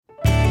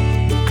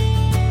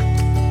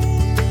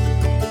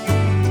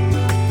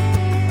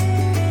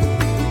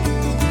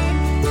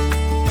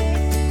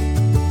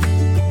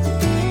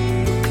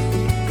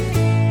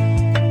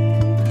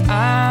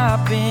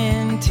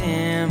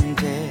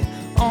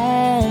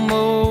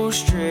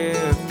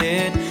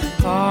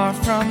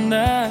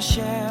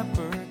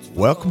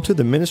Welcome to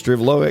the Ministry of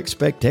Low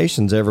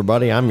Expectations,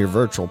 everybody. I'm your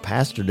virtual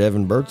pastor,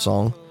 Devin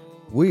Birdsong.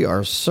 We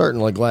are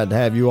certainly glad to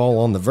have you all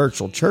on the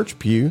virtual church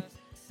pew.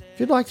 If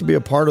you'd like to be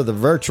a part of the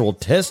virtual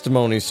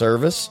testimony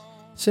service,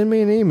 send me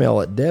an email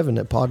at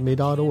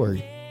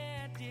devin@podme.org.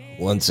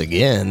 Once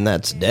again,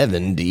 that's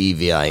Devin,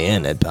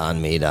 D-E-V-I-N,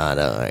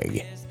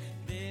 @podme.org.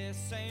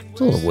 It's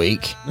a little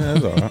weak. Yeah,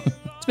 that's all right.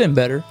 It's been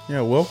better.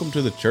 Yeah, welcome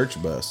to the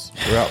church bus.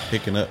 We're out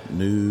picking up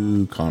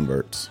new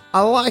converts.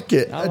 I like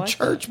it. I A like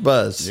church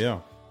bus. Yeah.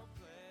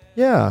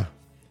 Yeah.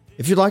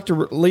 If you'd like to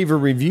leave a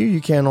review, you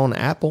can on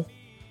Apple.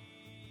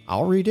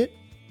 I'll read it.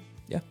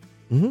 Yeah.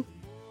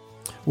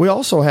 We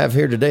also have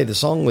here today the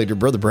song leader,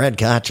 Brother Brad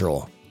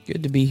Cottrell,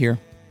 Good to be here.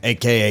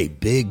 a.k.a.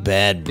 Big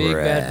Bad Brad. Big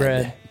Bad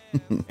Brad.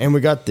 And we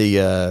got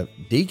the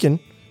deacon,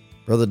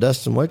 Brother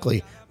Dustin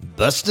Wakely.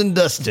 Bustin'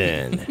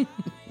 Dustin.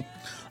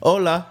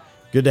 Hola.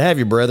 Good to have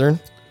you, brethren.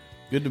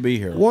 Good to be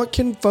here. What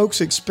can folks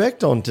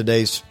expect on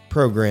today's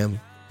program?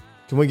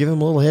 Can we give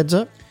them a little heads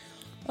up?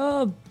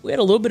 We had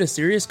a little bit of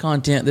serious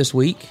content this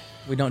week.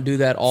 We don't do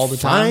that all the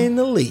time.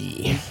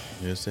 Finally.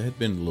 Yes, it had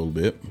been a little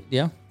bit.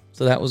 Yeah.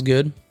 So that was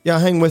good. Yeah,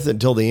 hang with it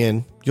until the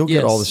end. You'll get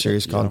Yes. all the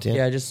serious content.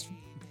 Yeah, just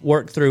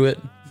work through it.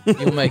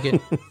 You'll make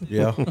it.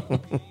 Yeah.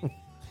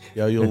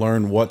 Yeah, you'll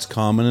learn what's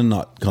common and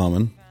not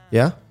common.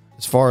 Yeah?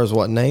 As far as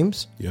what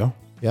names? Yeah.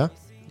 Yeah?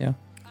 Yeah.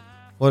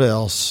 What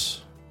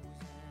else?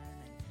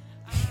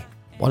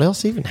 What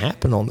else even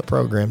happened on the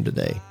program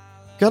today?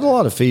 Got a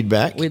lot of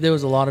feedback. There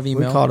was a lot of We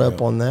email. caught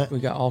up on that. We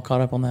got all caught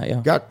up on that,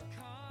 yeah.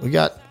 We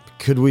got,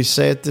 could we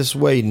say it this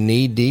way,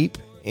 knee deep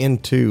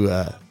into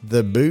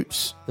the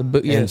boots and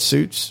Yes,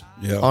 suits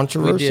Yeah. we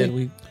controversy? did.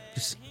 We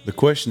just, The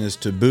question is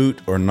to boot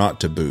or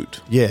not to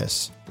boot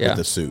Yes. yeah. with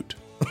the suit.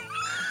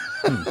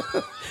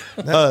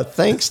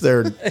 Thanks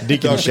there,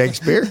 Deacon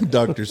Shakespeare.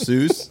 Dr.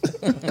 Seuss.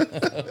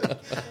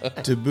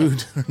 To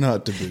boot or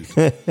not to boot.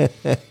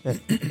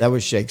 That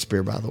was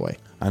Shakespeare, by the way.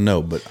 I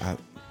know, but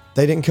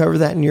They didn't cover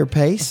that in your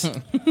pace?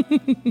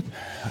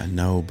 I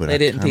know, but They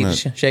didn't kinda,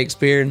 teach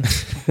Shakespeare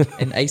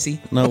and AC.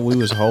 No, we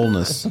was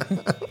wholeness.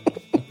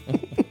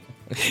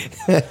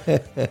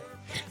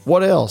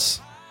 What else?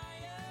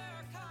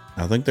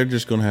 I think they're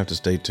just going to have to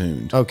stay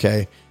tuned.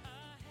 Okay.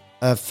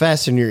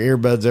 Fasten your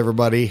earbuds,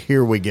 everybody.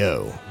 Here we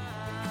go.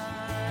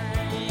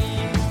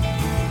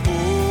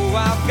 Oh,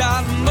 I've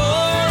got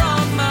more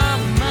on my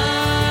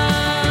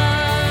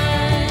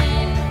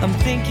mind. I'm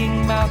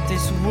thinking about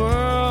this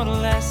world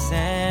less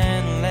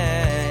and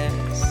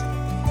less.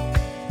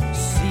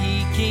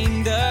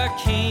 Seeking the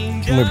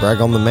kingdom. Can we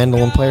brag on the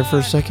mandolin player for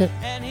a second?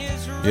 And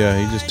his Yeah,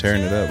 he's just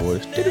tearing it up,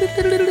 boys.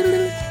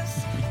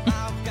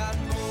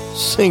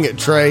 Sing it,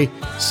 Trey.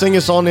 Sing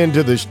us on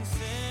into the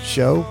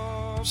show.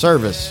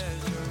 Service.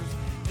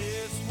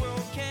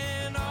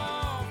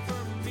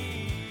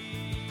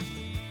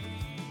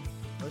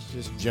 Let's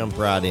just jump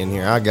right in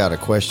here. I got a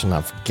question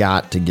I've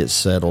got to get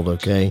settled,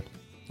 okay?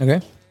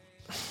 Okay.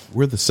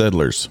 We're the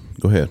settlers.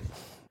 Go ahead.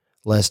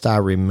 Lest I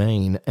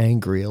remain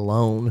angry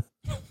alone.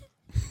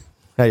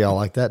 Hey, y'all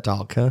like that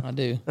talk, huh? I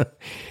do.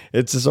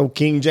 It's this old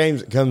King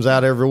James that comes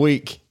out every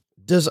week.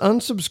 Does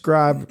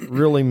unsubscribe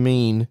really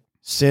mean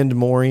send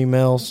more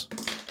emails?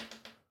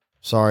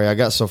 Sorry, I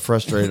got so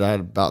frustrated I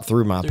about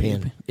threw my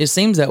pen. It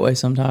seems that way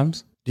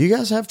sometimes. Do you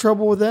guys have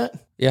trouble with that?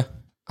 Yeah.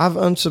 I've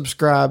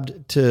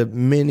unsubscribed to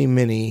many,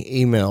 many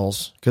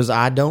emails because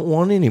I don't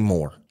want any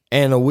more.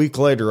 And a week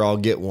later, I'll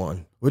get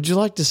one. Would you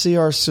like to see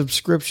our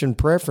subscription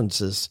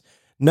preferences?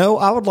 No,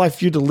 I would like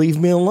for you to leave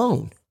me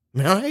alone.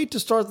 Man, I hate to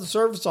start the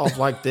service off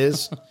like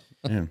this,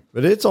 Yeah.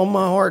 but it's on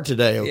my heart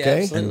today,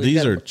 okay? absolutely. And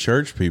these are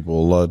church people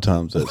a lot of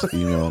times that's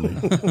emailing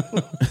me.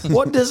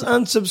 What does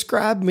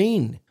unsubscribe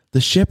mean?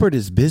 The shepherd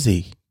is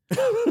busy.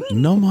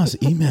 No más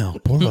email,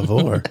 por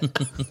favor.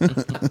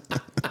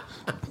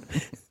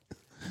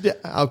 Yeah,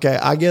 okay,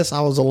 I guess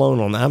I was alone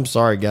on that. I'm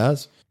sorry,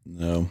 guys.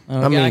 No.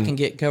 I mean- can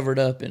get covered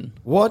up and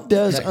What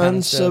does That kind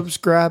of stuff.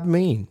 unsubscribe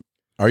mean?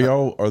 Are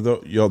y'all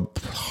those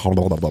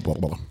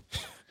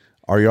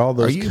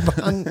Are you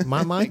behind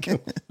my mic?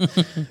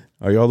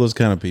 are y'all those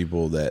kind of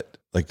people that,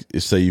 like,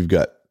 say you've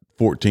got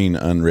 14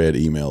 unread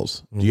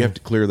emails? Do you have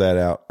to clear that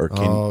out, or can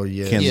Oh,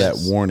 yes. can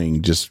Yes. that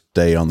warning just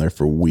stay on there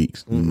for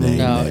weeks? Nay,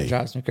 no, nay. it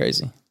drives me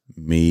crazy.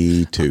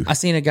 Me too. I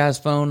seen a guy's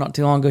phone not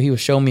too long ago. He was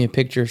showing me a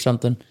picture or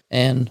something,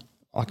 and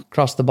like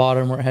across the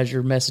bottom where it has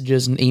your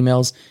messages and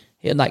emails,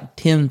 he had like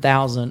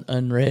 10,000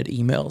 unread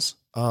emails.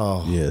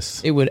 Oh,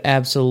 Yes. It would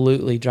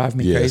absolutely drive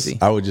me Yes. crazy.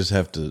 I would just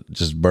have to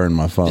just burn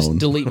my phone. Just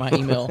delete my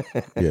email.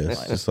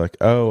 Yes. Just like,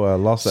 oh, I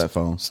lost that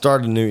phone.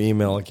 start a new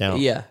email account.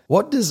 Yeah.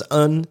 What does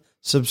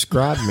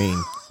unsubscribe mean?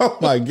 Oh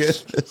my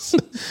goodness.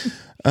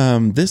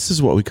 This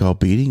is what we call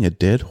beating a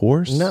dead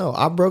horse. No,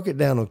 I broke it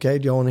down, okay?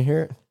 Do you want to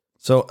hear it?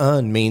 So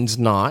un means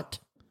not,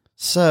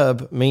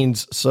 sub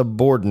means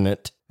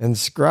subordinate, and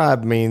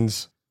scribe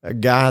means a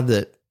guy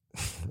that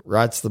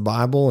writes the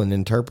Bible and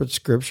interprets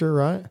scripture,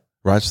 right?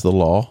 Writes the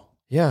law.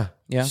 Yeah.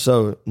 Yeah.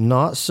 So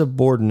not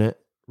subordinate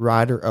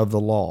writer of the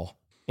law.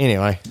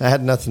 Anyway, that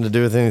had nothing to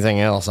do with anything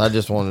else. I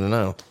just wanted to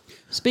know.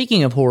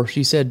 Speaking of horse,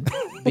 you said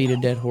beat a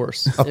dead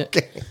horse.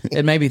 Okay.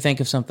 it made me think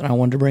of something I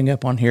wanted to bring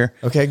up on here.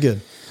 Okay,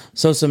 good.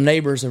 So some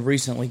neighbors have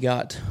recently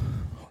got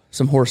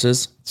some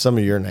horses. Some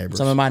of your neighbors.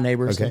 Some of my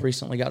neighbors Okay. have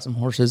recently got some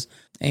horses,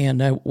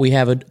 and we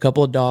have a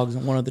couple of dogs,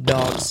 and one of the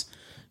dogs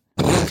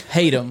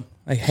hate them.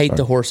 They hate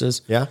the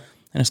horses. Yeah?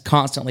 And it's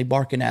constantly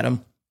barking at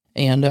them.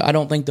 And I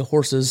don't think the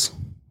horses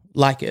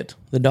like it.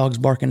 The dog's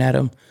barking at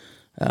them.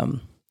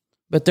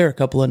 But they're a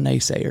couple of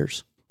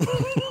naysayers.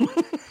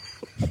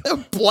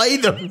 Play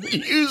the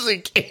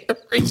music,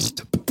 Harry.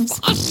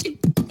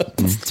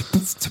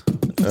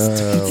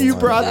 You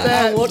brought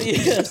that.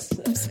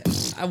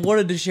 Yes. I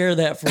wanted to share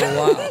that for a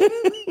while.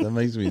 That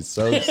makes me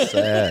so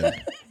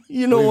sad.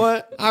 You know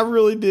what? I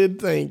really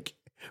did think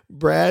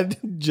Brad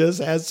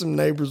just has some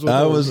neighbors with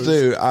I was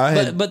horses. too. I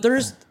had But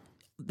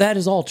that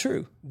is all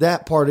true.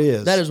 That part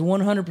is. That is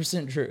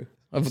 100% true.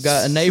 I've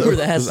got a neighbor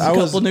that has I a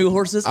was- couple new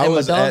horses, I and my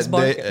was dog's at,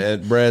 barking.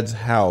 at Brad's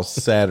house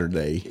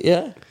Saturday,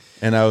 Yeah.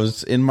 and I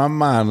was in my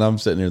mind. I'm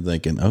sitting there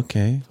thinking,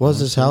 okay, What does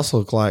this house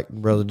look like,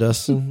 Brother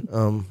Dustin?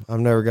 I've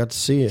never got to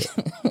see it.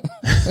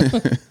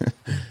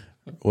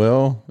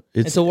 well,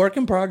 It's a work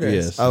in progress.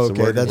 yes. Oh, it's a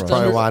okay, work in that's progress.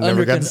 probably why I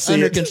never got to see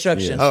under it.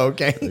 construction. Oh,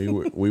 okay.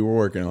 we were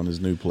working on his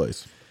new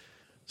place.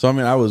 So I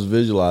mean, I was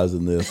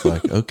visualizing this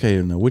like,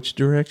 okay, now which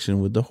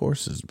direction would the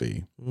horses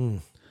be?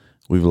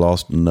 We've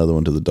lost another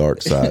one to the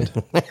dark side.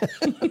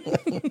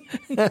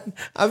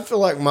 I feel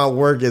like my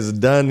work is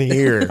done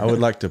here. I would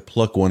like to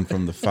pluck one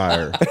from the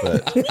fire,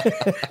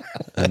 but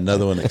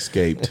another one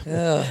escaped.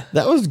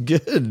 That was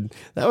good.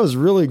 That was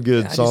really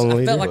good, I song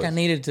leader. felt like I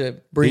needed to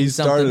bring He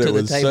something started to it the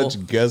with table.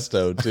 such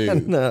gusto too.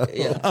 No.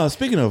 Yeah.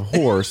 Speaking of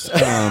horse,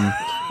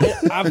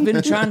 I've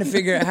been trying to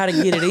figure out how to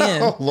get it in.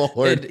 Oh,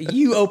 Lord. And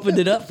you opened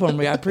it up for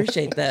me. I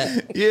appreciate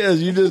that. yes,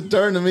 you just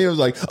turned to me and was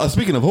like,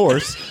 speaking of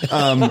horse,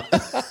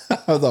 I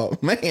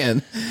thought,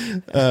 man,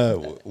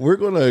 we're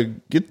going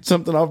to get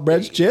something off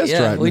Brad's chest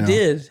Yeah, right we now.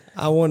 did.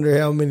 I wonder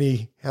how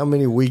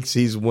many weeks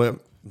he's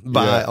went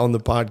by Yeah. on the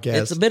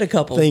podcast. It's been a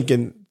couple.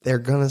 Thinking they're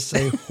gonna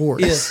say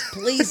horse. Yes,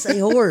 please say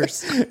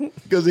horse.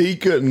 Because he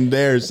couldn't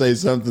dare say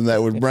something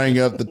that would bring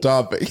up the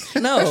topic.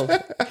 No.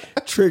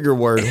 Trigger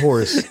word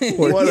horse.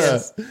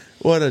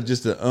 What a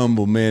just an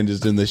humble man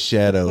just in the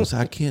shadows.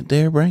 I can't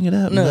dare bring it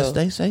up No. unless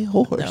they say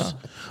horse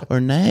or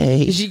nay.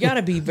 Because you got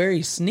to be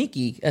very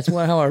sneaky. That's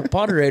how our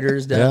moderator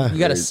is done. Yeah. You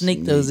got to Very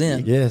sneak those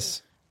in.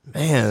 Yes.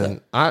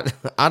 Man, I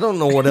don't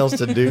know what else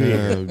to do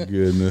here. Oh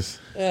goodness!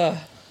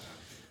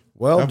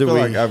 Well, I do feel we?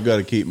 like I've got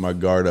to keep my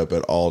guard up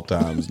at all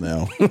times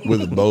now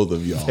with both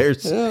of y'all.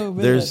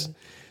 There's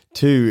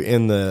two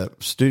in the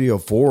Studio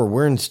 4.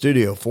 We're in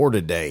Studio 4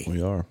 today.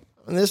 We are.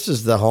 And this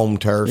is the home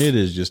turf. It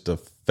is just a It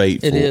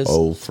faithful is.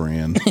 old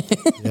friend.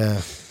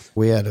 Yeah.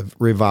 We had a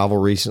revival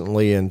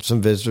recently and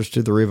some visitors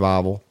to the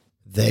revival.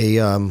 They,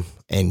 and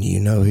you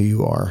know who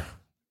you are.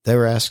 They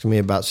were asking me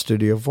about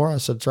Studio 4. I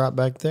said, it's right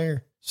back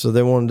there. So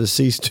they wanted to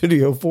see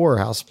Studio 4.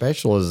 How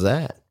special is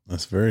that?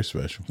 That's very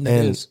special. It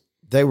And is.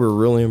 they were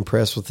really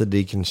impressed with the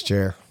deacon's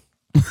chair.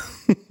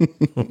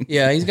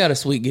 Yeah, he's got a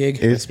sweet gig.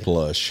 It's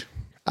plush.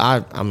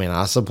 I mean,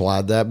 I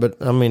supplied that, but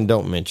I mean,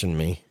 don't mention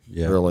me.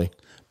 Yeah. Really.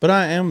 But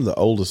I am the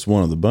oldest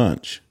one of the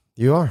bunch.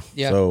 You are.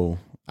 Yeah. So,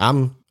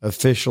 I'm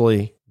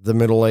officially the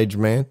middle-aged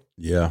man.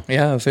 yeah.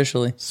 Yeah,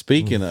 officially.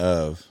 Speaking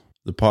of,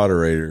 the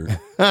Potterator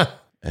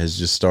has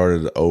just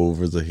started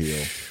over the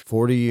hill.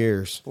 40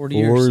 years. 40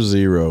 years.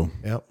 4-0.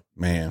 Yep.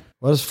 Man.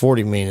 What does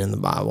 40 mean in the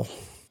Bible?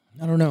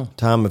 I don't know.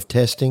 Time of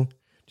testing.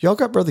 Do y'all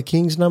got Brother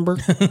King's number?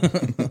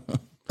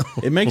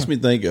 It makes me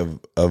think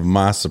of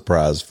my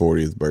surprise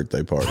 40th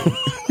birthday party.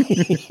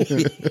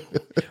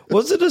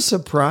 Was it a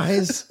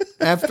surprise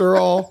after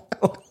all?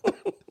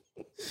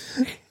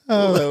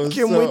 Oh, that was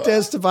Can we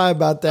testify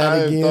about that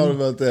I've again? thought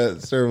about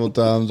that several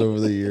times over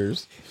the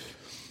years.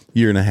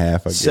 Year and a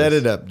half, I guess. Set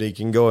it up,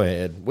 Deacon. Go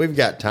ahead. We've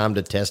got time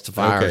to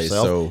testify Okay,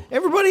 ourselves. so-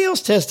 Everybody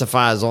else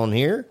testifies on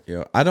here,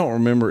 Yeah, I don't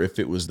remember if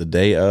it was the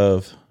day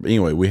of. But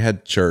anyway, we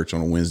had church on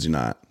a Wednesday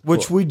night.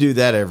 which we do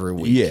that every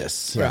week.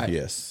 Yes, Right.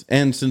 yes.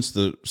 And since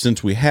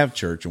we have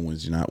church on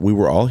Wednesday night, we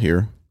were all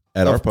here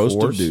at our post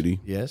course. of duty,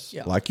 Yes.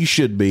 Yeah. like you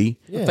should be.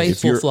 Yeah. Faithful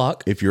If you're-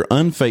 flock. If you're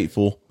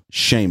unfaithful,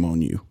 shame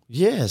on you.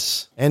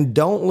 Yes. And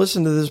don't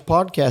listen to this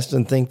podcast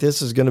and think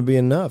this is going to be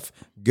enough.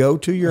 Go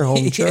to your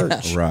home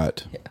church.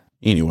 Right.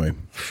 Anyway,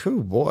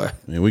 Phew, boy.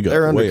 I mean, we got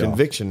They're under way off.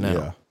 conviction now.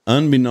 Yeah.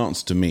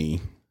 Unbeknownst to me,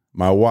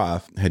 my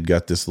wife had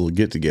got this little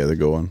get together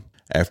going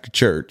after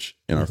church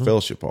in our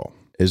fellowship hall.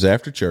 It was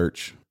after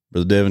church.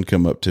 Brother Devin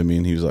come up to me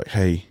and he was like,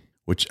 "Hey,"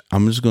 which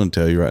I'm just going to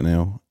tell you right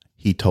now,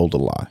 he told a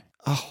lie,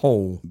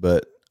 Oh,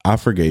 but I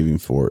forgave him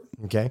for it.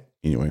 okay.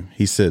 Anyway,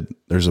 he said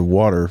there's a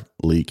water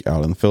leak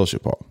out in the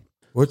fellowship hall.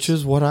 Which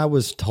is what I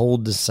was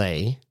told to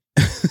say.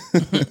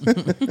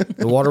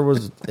 The water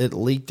it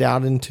leaked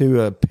out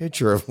into a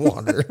pitcher of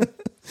water.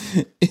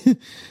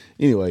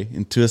 Anyway,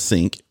 into a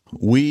sink.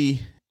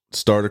 We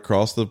start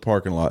across the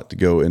parking lot to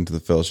go into the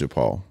fellowship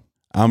hall.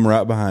 I'm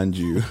right behind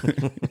you.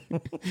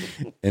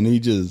 And he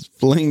just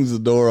flings the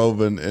door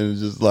open and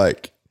is just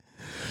like,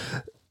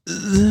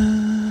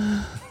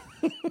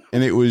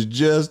 and it was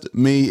just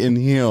me and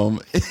him.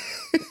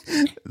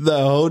 The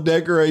whole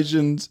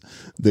decorations,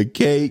 the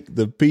cake,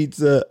 the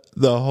pizza,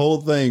 the whole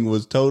thing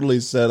was totally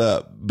set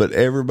up, but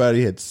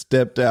everybody had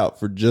stepped out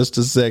for just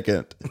a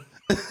second.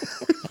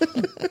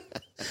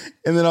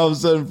 And then all of a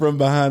sudden from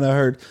behind I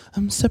heard,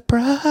 "I'm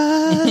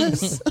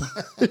surprised."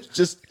 It's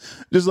just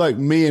like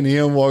me and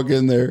him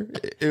walking there.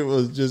 It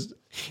was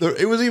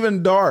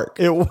even dark.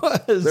 It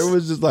was. There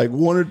was just like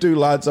one or two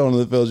lights on in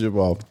the fellowship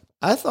hall.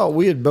 I thought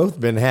we had both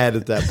been had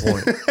at that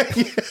point.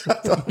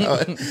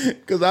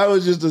 Because I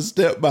was just a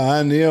step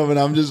behind him and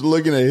I'm just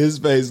looking at his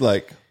face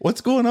like,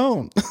 what's going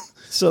on?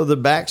 So the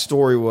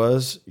backstory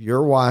was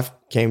your wife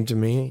came to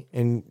me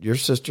and your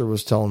sister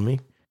was telling me,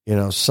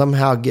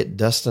 somehow get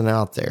Dustin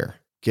out there,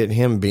 get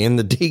him being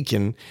the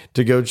deacon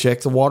to go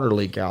check the water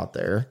leak out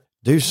there,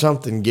 do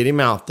something, get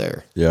him out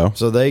there. Yeah.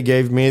 So they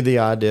gave me the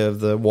idea of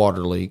the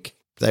water leak.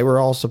 They were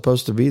all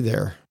supposed to be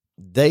there.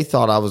 They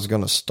thought I was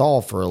going to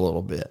stall for a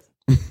little bit.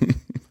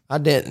 I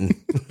didn't.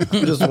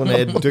 I just went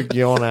ahead and took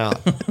you on out.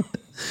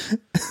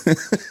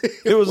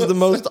 It was the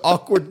most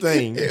awkward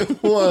thing.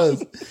 It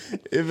was.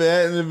 If it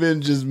hadn't have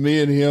been just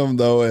me and him,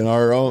 though, and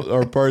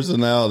our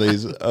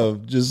personalities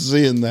of just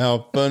seeing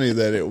how funny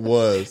that it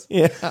was.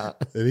 Yeah.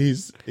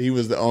 That he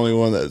was the only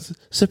one that's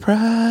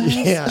surprised.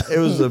 Yeah, it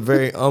was a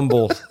very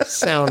humble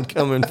sound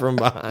coming from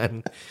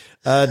behind.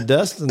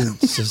 Dustin,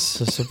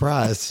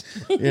 surprise.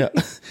 Yeah.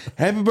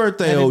 Happy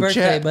birthday, Happy old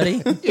birthday, chap.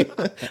 buddy.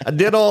 I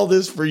did all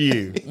this for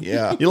you.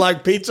 Yeah. You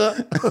like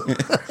pizza?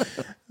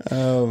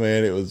 Oh,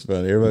 man, it was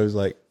funny. Everybody was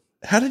like,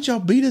 how did y'all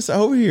beat us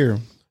over here?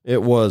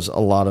 It was a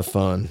lot of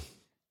fun.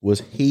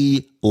 Was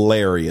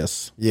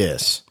hilarious.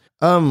 Yes.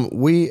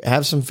 We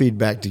have some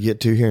feedback to get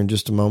to here in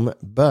just a moment.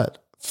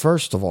 But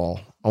first of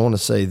all, I want to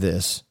say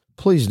this.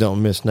 Please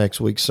don't miss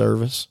next week's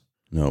service.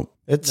 No.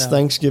 It's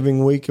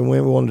Thanksgiving week, and we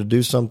wanted to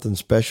do something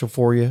special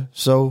for you.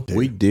 So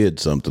We did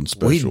something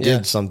special. we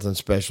did something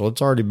special.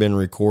 It's already been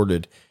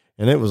recorded,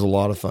 and it was a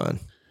lot of fun.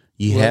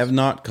 You have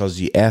not because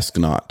you ask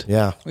not.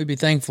 Yeah, We'd be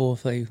thankful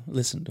if they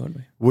listened, wouldn't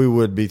we? we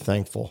would be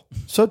thankful.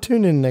 So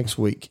tune in next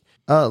week.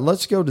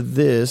 Let's go to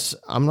this.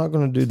 I'm not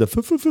going to do the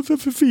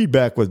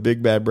feedback with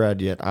Big Bad Brad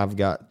yet. I've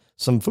got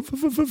some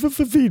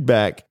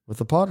feedback with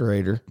the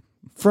Potterator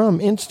from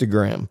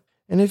Instagram.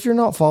 And if you're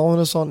not following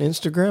us on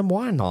Instagram,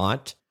 why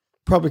not?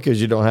 Probably because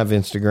you don't have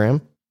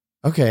Instagram.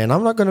 Okay, and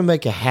I'm not going to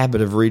make a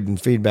habit of reading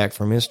feedback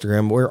from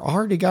Instagram. We're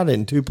already got it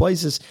in two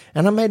places,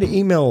 and I made an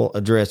email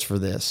address for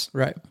this.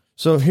 Right.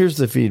 So here's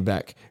the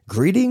feedback.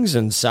 Greetings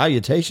and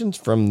salutations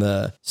from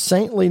the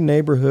saintly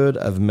neighborhood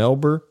of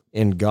Melbourne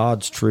in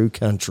God's true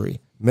country.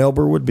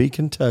 Melbourne would be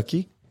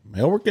Kentucky.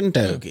 Melbourne,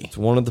 Kentucky. It's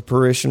one of the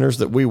parishioners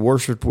that we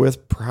worshiped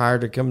with prior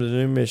to coming to the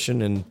new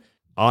mission in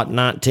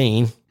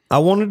 19. I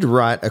wanted to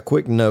write a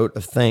quick note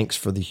of thanks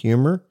for the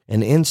humor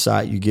and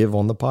insight you give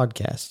on the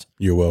podcast.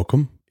 You're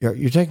welcome.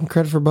 You're taking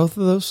credit for both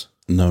of those?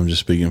 No, I'm just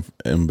speaking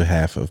on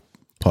behalf of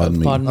Pardon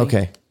Me. Pardon me.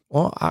 Okay.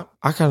 Well,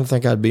 I kind of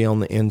think I'd be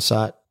on the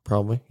insight,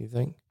 probably, you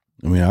think?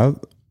 I mean,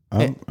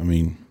 I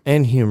mean,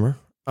 And humor.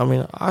 I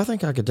mean, I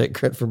think I could take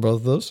credit for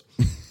both of those.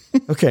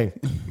 Okay.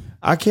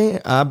 I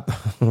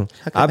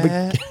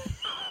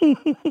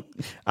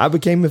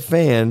became a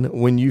fan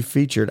when you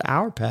featured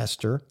our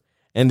pastor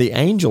and the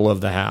angel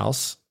of the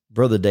house,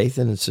 Brother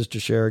Dathan and Sister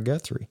Shara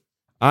Guthrie.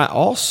 I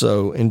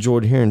also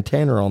enjoyed hearing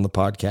Tanner on the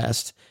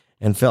podcast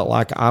and felt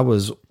like I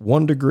was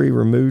 1 degree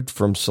removed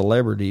from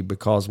celebrity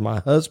because my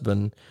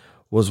husband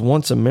was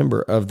once a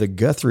member of the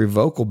Guthrie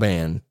vocal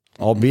band,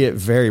 albeit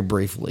very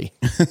briefly.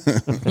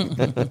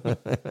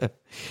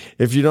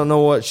 If you don't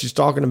know what she's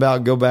talking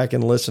about, go back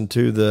and listen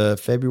to the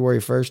February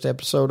 1st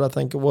episode, I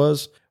think it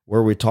was,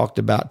 where we talked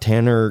about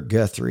Tanner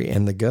Guthrie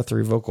and the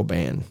Guthrie vocal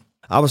band.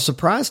 I was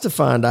surprised to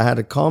find I had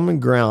a common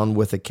ground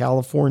with a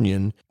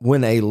Californian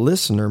when a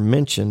listener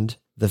mentioned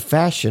the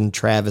fashion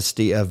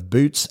travesty of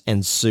boots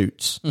and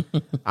suits.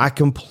 I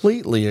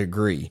completely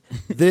agree.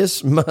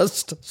 This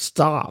must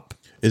stop.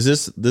 is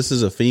this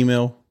is a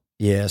female?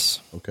 Yes.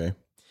 Okay.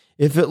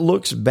 If it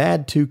looks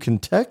bad to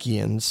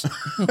Kentuckians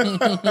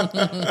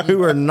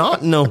who are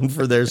not known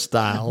for their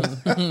style,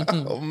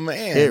 Oh,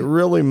 man. it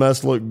really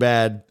must look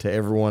bad to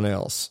everyone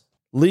else.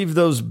 Leave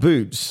those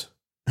boots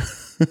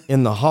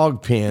in the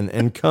hog pen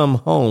and come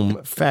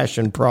home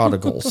fashion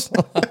prodigals.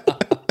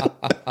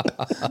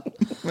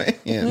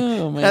 Man,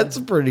 Oh, man. That's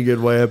a pretty good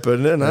way of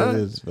putting it, that huh?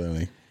 is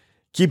funny.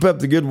 Keep up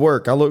the good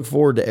work. I look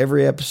forward to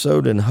every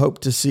episode and hope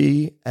to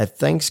see a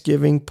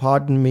Thanksgiving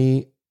Pardon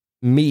Me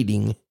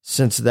meeting,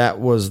 since that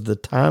was the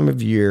time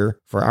of year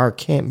for our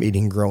camp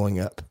meeting growing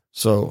up.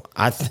 So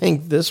I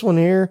think this one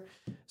here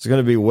is going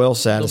to be well They'll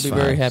satisfying.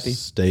 be very happy.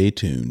 Stay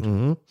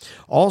tuned.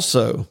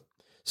 Also,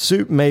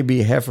 soup may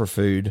be heifer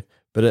food,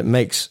 but it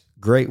makes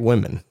great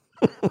women.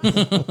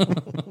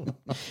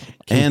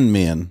 And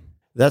men.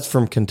 That's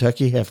from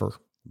Kentucky Heifer.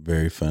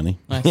 Very funny.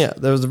 Nice. Yeah,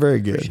 that was very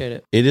good. Appreciate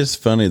it. It is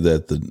funny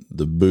that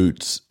the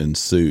boots and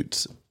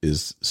suits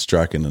is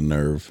striking a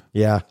nerve.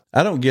 Yeah.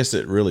 I don't guess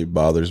it really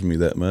bothers me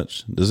that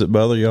much. Does it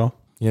bother y'all?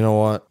 You know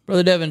what?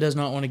 Brother Devin does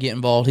not want to get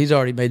involved. He's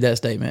already made that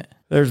statement.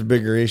 There's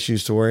bigger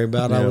issues to worry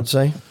about, I would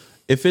say.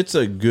 If it's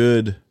a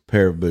good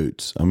pair of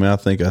boots, I mean, I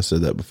think I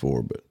said that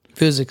before, but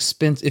If it was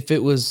expensive, if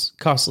it was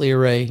costly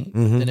array,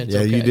 then it's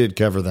Yeah, okay. you did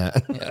cover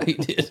that. Yeah, he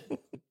did.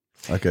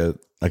 like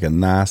a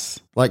nice,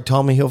 Like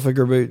Tommy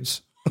Hilfiger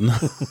boots.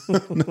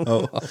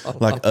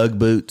 like Ugg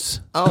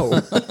boots. Oh.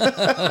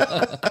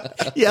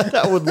 Yeah,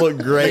 that would look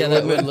great. Yeah,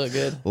 that wouldn't would look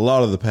good. A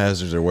lot of the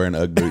pastors are wearing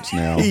Ugg boots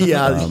now. it?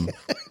 Yeah.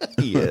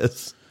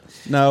 Yes.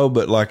 No,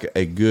 but like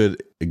a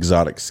good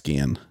exotic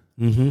skin.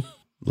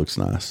 Looks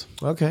nice.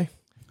 Okay.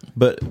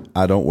 But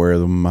I don't wear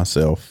them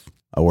myself.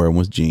 I wear them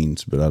with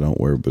jeans, but I don't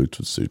wear boots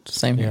with suits.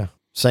 Same here. Yeah.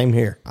 Same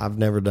here. I've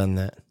never done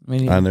that. I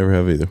mean, I never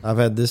have either. I've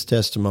had this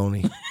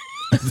testimony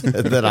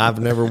that I've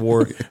never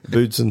wore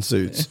boots and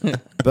suits.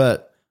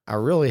 But I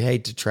really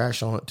hate to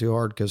trash on it too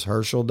hard because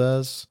Herschel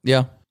does.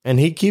 yeah. And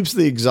he keeps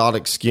the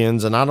exotic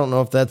skins, and I don't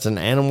know if that's an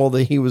animal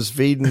that he was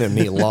feeding and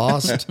he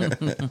lost,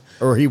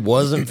 or he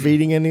wasn't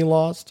feeding and he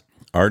lost.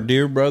 Our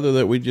dear brother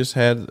that we just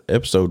had an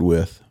episode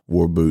with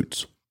wore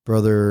boots.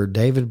 Brother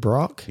David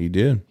Brock? He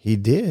did. He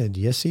did.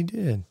 Yes, he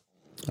did.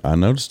 I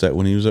noticed that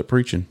when he was up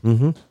preaching.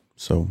 Mm-hmm.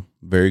 So,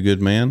 very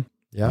good man.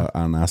 Yeah.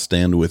 And I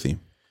stand with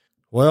him.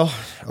 Well,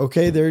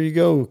 okay, there you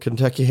go,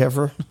 Kentucky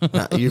Heifer.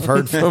 You've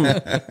heard from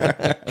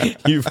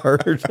you've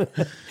heard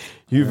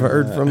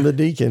from the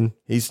deacon.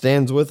 He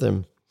stands with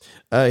him.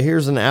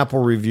 Here's an Apple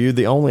review,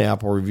 the only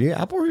Apple review.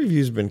 Apple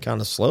review's been kind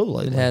of slow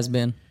lately. It has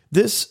been.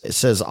 This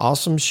says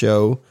awesome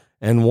show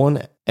and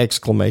 1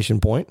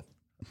 exclamation point.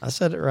 I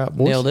said it right,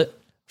 boys. Nailed it.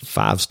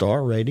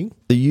 5-star rating.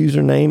 The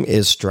username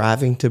is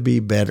striving to be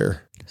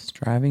better.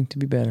 Striving to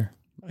be better.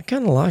 I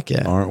kind of like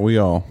that. Aren't we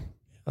all?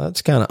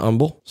 That's kind of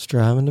humble.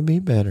 Striving to be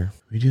better.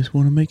 We just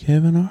want to make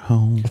heaven our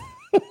home.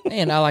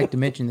 And I like to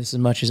mention this as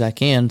much as I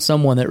can.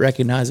 Someone that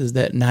recognizes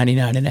that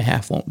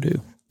 99.5 won't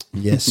do.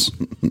 Yes.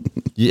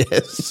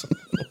 Yes.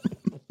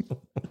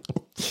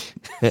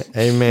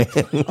 Amen.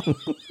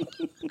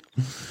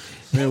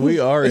 Man, we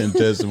are in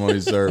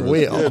testimony service.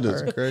 We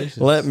Goodness are. gracious.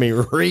 Let me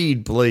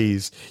read,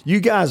 please. You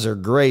guys are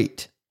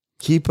great.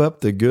 Keep up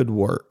the good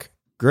work.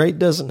 Great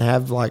doesn't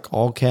have like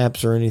all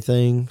caps or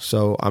anything,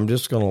 so I'm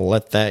just going to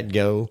let that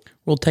go.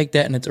 We'll take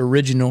that in its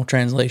original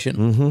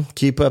translation.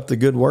 Keep up the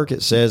good work,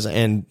 it says,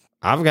 and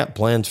I've got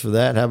plans for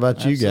that. How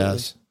about you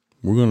guys?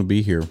 We're going to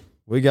be here.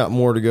 We got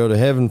more to go to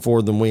heaven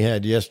for than we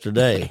had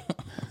yesterday.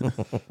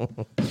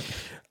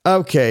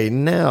 Okay,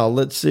 now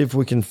let's see if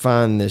we can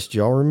find this. Do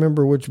y'all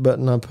remember which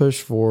button I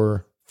pushed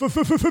for?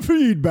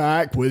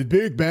 Feedback with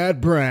Big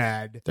Bad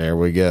Brad. There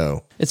we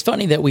go. It's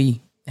funny that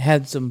we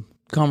had some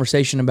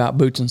conversation about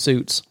boots and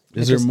suits.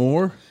 Is there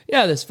more?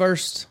 Yeah, this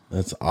first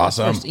That's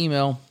awesome.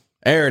 email.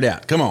 Air it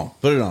out. Come on.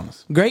 Put it on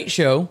us. Great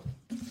show.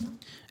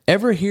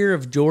 Ever hear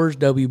of George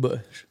W.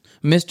 Bush?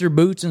 Mr.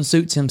 Boots and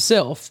Suits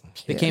himself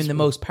became the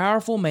most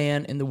powerful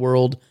man in the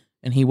world,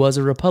 and he was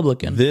a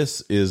Republican.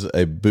 This is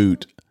a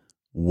boot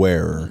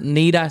wearer.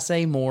 Need I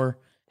say more?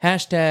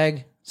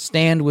 Hashtag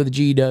stand with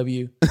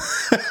GW.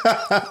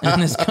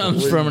 And this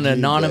comes from an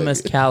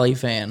anonymous Cali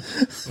fan.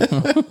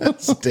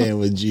 Stand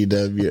with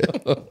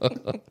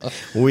GW.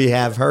 We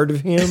have heard of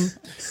him,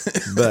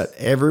 but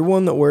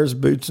everyone that wears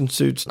boots and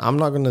suits, I'm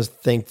not going to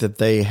think that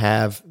they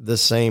have the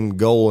same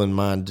goal in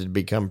mind to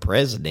become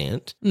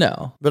president.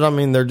 No. But I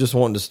mean, they're just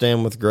wanting to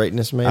stand with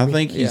greatness, maybe. I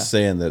think he's Yeah.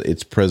 saying that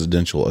it's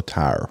presidential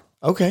attire.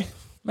 Okay.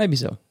 Maybe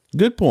so.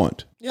 Good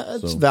point. Yeah,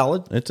 it's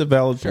valid. It's a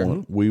valid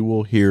point. We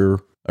will hear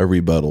a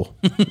rebuttal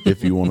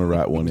if you want to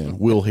write one in.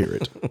 We'll hear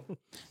it.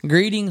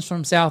 Greetings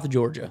from South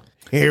Georgia.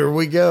 Here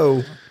we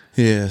go.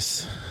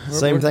 Yes.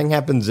 Same thing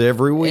happens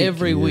every week.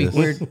 Every week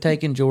we're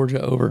taking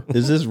Georgia over.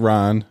 Is this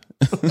Ryan?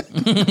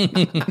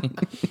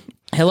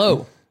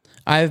 Hello.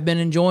 I have been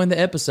enjoying the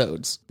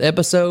episodes. The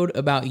episode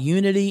about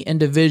unity and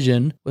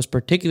division was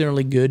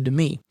particularly good to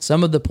me.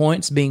 Some of the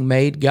points being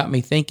made got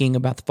me thinking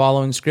about the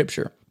following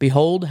scripture.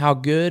 Behold, how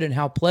good and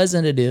how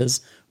pleasant it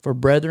is for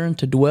brethren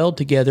to dwell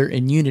together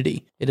in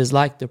unity. It is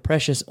like the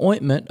precious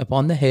ointment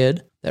upon the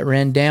head that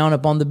ran down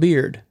upon the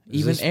beard,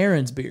 even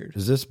Aaron's beard.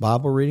 Is this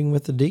Bible reading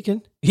with the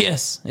deacon?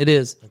 Yes, it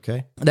is.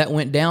 Okay. That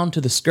went down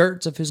to the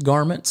skirts of his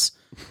garments.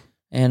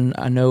 And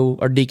I know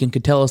our deacon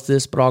could tell us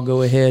this, but I'll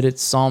go ahead.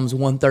 It's Psalms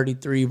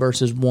 133,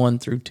 verses 1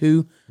 through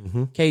 2,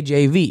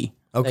 KJV.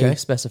 Okay. They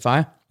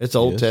specify. It's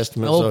Old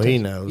Testament, Old so he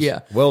Testament. knows. Yeah.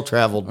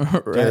 Well-traveled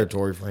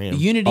territory for him.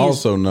 Unity is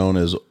Also known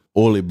as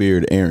Oily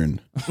Beard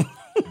Aaron.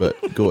 But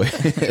go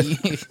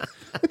ahead.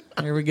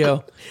 Here we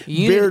go.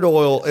 Beard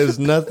oil is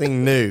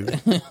nothing new.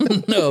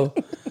 No.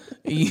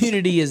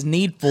 Unity is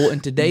needful in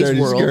today's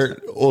Dirty world.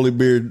 skirt, Oily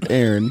Beard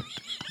Aaron.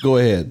 Go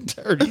ahead.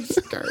 Dirty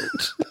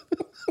skirt.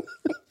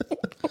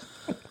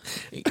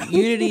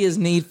 Unity is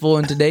needful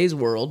in today's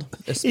world.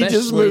 He Especially,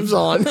 just moves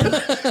on.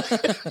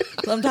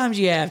 Sometimes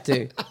you have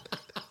to.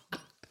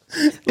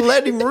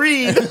 Let him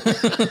read.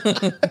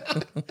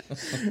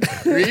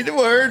 Read the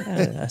word.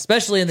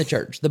 Especially in the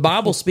church. The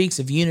Bible speaks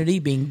of unity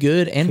being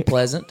good and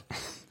pleasant.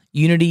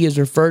 Unity is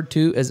referred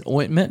to as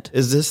ointment.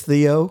 Is this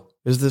Theo?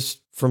 Is this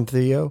from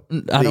Theo?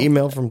 The don't-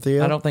 email from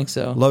Theo? I don't think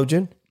so.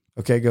 Logan?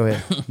 Okay, go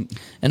ahead.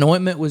 An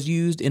ointment was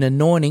used in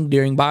anointing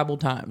during Bible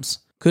times.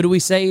 Could we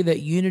say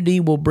that unity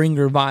will bring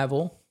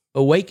revival,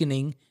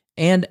 awakening,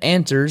 and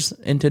answers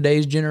in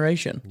today's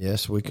generation?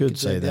 Yes, we could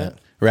say that.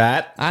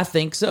 Right? I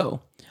think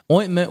so.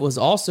 Ointment was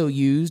also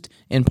used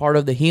in part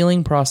of the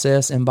healing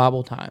process in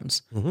Bible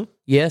times.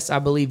 Yes, I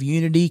believe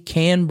unity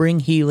can bring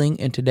healing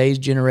in today's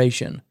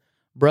generation.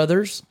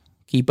 Brothers,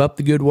 keep up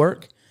the good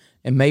work,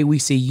 and may we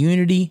see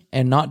unity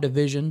and not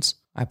divisions.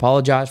 I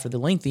apologize for the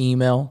lengthy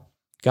email.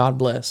 God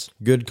bless.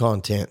 Good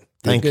content.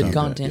 Thank Good you.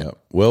 content. Yeah.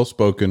 Well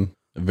spoken.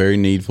 A very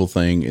needful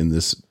thing in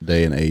this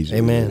day and age.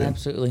 Amen.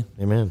 Absolutely.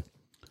 Amen.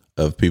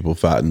 Of people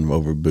fighting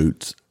over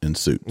boots and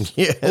suits.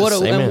 Yes,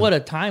 And what a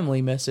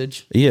timely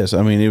message. Yes.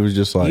 I mean, it was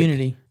just like,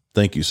 Unity.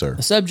 thank you, sir.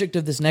 The subject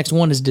of this next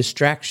one is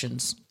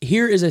distractions.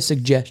 Here is a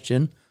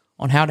suggestion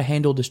on how to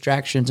handle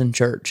distractions in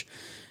church.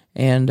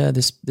 And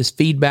this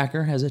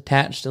feedbacker has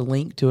attached a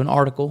link to an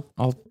article.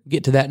 I'll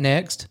get to that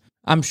next.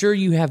 I'm sure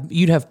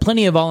you'd have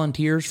plenty of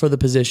volunteers for the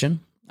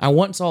position. I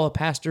once saw a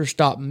pastor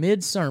stop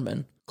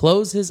mid-sermon,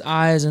 close his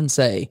eyes, and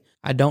say,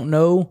 I don't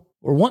know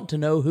or want to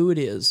know who it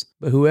is,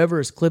 but whoever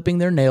is clipping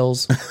their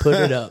nails, put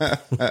it up.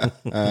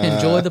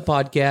 Enjoy the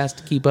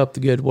podcast. Keep up the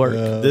good work.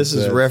 This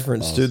is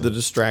reference to the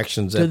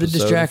distractions To the episode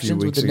distractions a few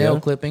with weeks the nail ago.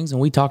 clippings, and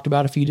we talked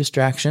about a few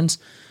distractions.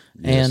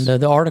 And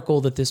the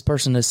article that this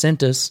person has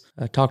sent us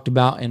talked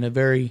about in a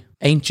very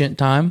ancient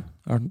time,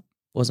 or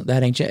wasn't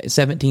that ancient,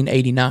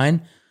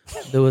 1789.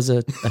 There was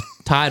a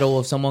title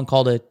of someone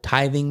called a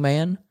tithing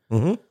man,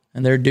 and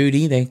their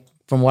duty,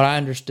 from what I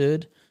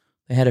understood,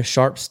 they had a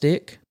sharp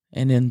stick,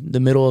 and in the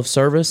middle of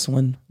service,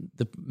 when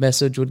the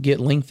message would get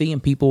lengthy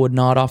and people would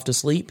nod off to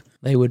sleep,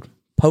 they would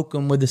poke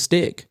them with a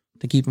stick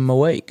to keep them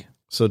awake.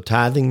 So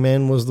tithing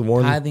man was the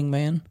one. Tithing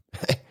man.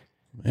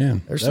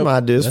 Man, There's some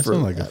ideas that for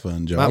sounds like a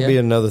fun job. Might be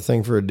another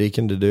thing for a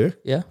deacon to do.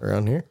 Yeah.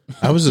 Around here.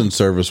 I was in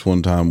service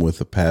one time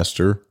with a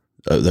pastor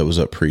that was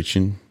up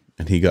preaching,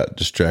 and he got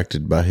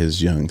distracted by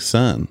his young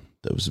son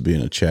that was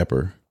being a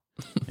chaper.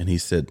 And he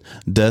said,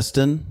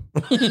 Dustin,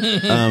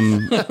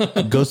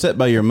 go sit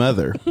by your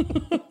mother.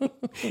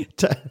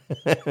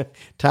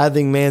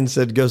 Tithing man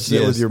said, go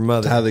sit with your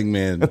mother. Tithing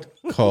man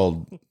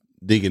called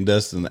Deacon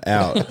Dustin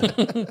out.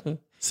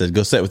 Said,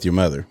 go sit with your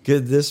mother.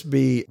 Could this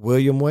be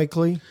William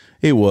Wakely?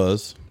 He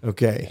was.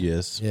 Okay.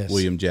 Yes. Yes.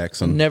 William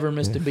Jackson. Never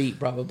missed a beat,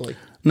 probably.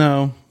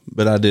 No,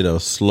 but I did a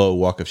slow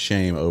walk of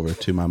shame over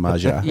to my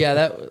Majah. Yeah,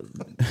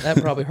 that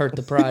probably hurt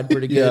the pride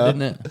pretty good, Yeah.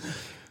 didn't it?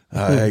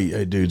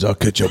 Hey, dudes, I'll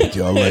catch up with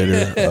y'all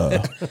later.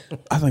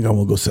 I think I'm going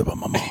to go sit by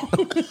my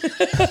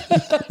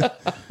mom.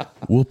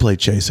 We'll play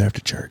chase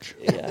after church.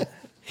 Yeah.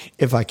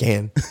 If I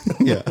can.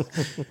 Yeah.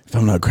 If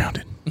I'm not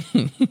grounded.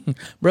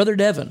 Brother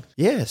Devin,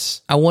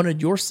 Yes. I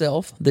wanted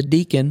yourself, the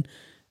deacon,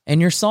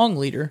 and your song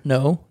leader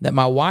know that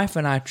my wife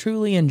and I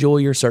truly enjoy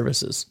your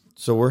services.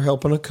 So we're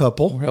helping a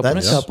couple. We're helping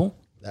a couple.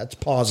 That's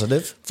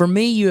positive. For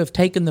me, you have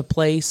taken the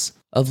place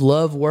of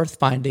love worth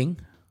finding,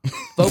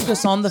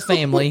 focus on the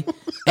family,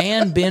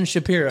 and Ben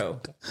Shapiro.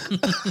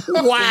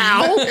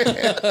 Wow.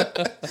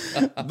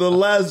 The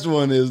last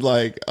one is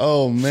like,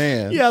 oh,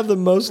 man. You have the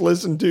most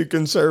listened to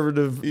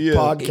conservative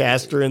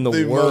podcaster in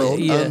the world.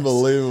 Yes.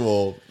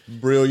 Unbelievable,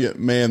 brilliant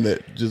man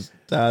that just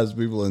ties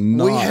people in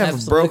knots. We have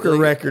Absolutely. broke a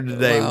record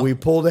today. Wow. We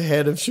pulled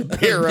ahead of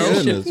Shapiro.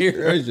 Goodness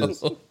Shapiro.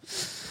 gracious.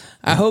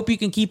 I hope you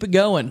can keep it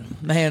going.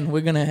 Man,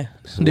 we're going to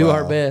do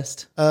our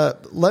best.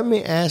 Let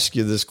me ask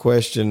you this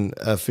question,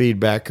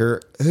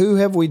 feedbacker. Who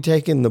have we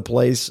taken the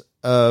place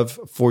of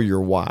for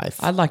your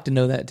wife? I'd like to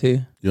know that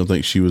too. You don't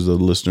think she was a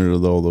listener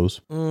to all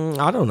those?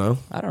 I don't know.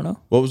 I don't know.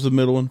 What was the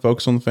middle one?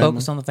 Focus on the family?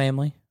 Focus on the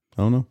family.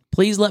 I don't know.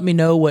 Please let me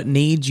know what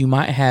needs you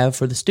might have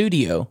for the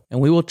studio, and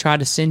we will try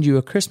to send you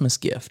a Christmas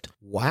gift.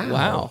 Wow.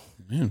 Wow.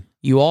 Man.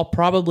 You all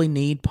probably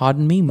need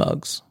Pardon Me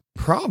mugs.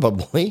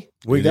 Probably.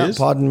 We It got is.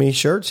 Pardon Me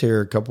shirts here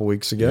a couple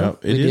weeks ago.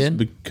 It We is did.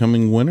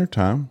 becoming winter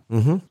time.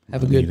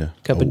 Have a good need a-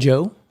 cup of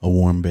Joe. A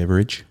warm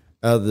beverage.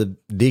 The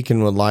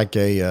deacon would like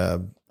a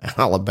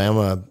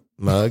Alabama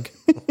mug,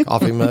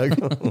 coffee mug.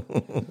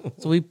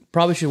 So we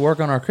probably should work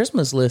on our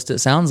Christmas list, it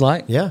sounds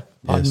like. Yeah,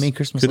 Pardon Yes. me,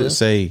 Christmas Could it list.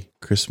 say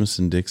Christmas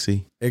in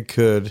Dixie? it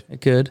could.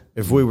 It could.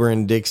 If we were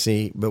in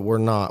Dixie, but we're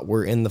not.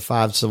 We're in the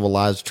 5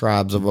 civilized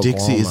tribes of Dixie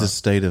Oklahoma. is a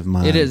state of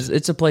mind. It is.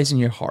 It's a place in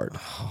your heart.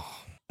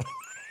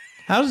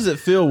 How does it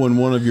feel when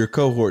one of your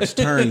cohorts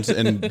turns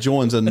and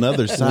joins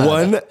another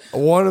side?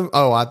 One of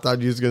I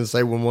thought you was going to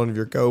say when one of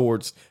your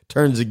cohorts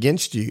turns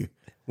against you.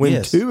 When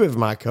Yes. 2 of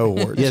my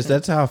cohorts. Yes,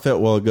 that's how I felt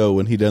a while ago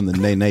when he done the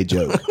nay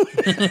joke.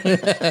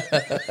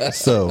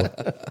 So,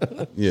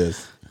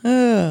 yes.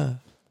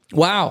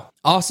 Wow.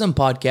 Awesome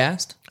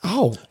podcast.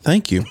 Oh,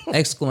 Thank you.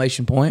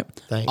 Exclamation point.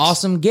 Thanks.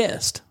 Awesome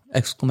guest.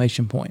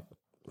 Exclamation point.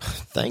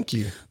 thank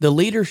you. The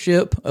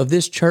leadership of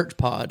this church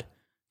pod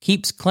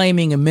keeps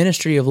claiming a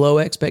ministry of low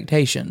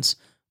expectations,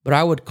 but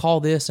I would call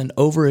this an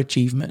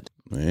overachievement.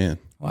 Man.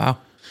 Wow.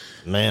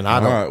 Man, I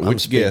All don't. right, I'm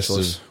which guest?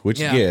 speechless. Which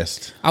Yeah.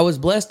 guest? I was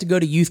blessed to go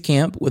to youth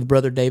camp with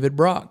Brother David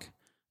Brock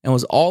and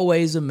was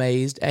always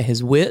amazed at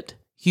his wit,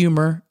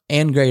 humor,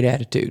 and great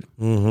attitude.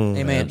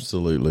 Amen.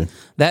 Absolutely.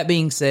 That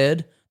being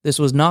said, This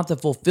was not the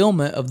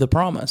fulfillment of the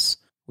promise.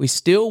 We're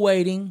still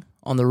waiting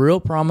on the real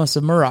promise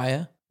of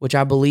Moriah, which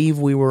I believe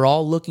we were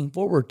all looking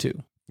forward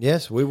to.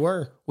 Yes, we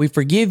were. We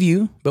forgive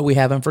you, but we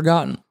haven't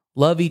forgotten.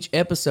 Love each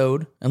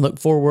episode and look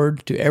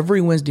forward to every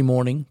Wednesday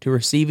morning to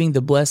receiving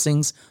the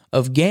blessings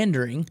of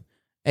gandering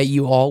at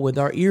you all with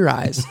our ear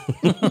eyes.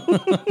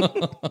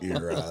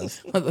 Your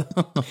eyes. A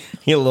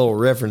little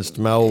reference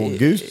to my old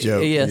goose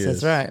joke. Yes,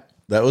 that's right.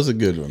 That was a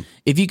good one.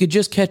 If you could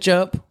just catch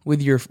up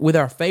with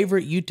our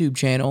favorite YouTube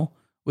channel,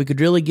 we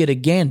could really get a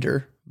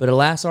gander, but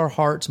alas, our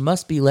hearts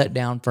must be let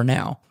down for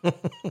now.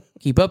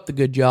 Keep up the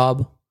good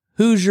job.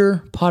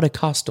 Hoosier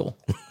Podicostal.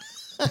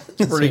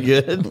 Pretty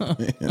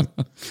good.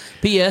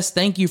 P.S.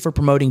 Thank you for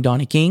promoting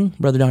Donnie King,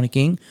 Brother Donnie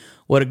King.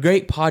 What a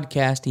great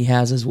podcast he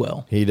has as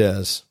well. He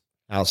does.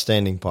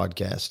 Outstanding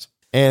podcast.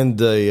 And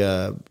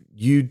the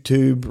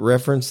YouTube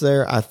reference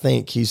there, I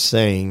think he's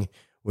saying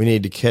we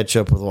need to catch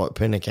up with what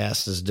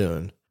Pentecast is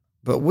doing.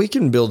 But we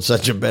can build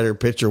such a better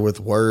picture with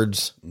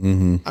words.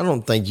 Mm-hmm. I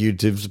don't think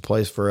YouTube's a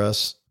place for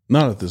us.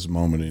 Not at this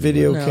moment. Anyway.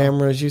 Video No.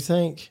 cameras, you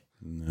think?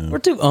 We're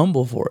too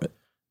humble for it.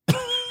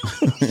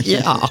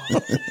 Yeah,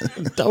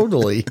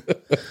 totally.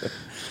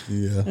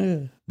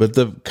 Yeah. But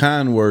the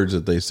kind words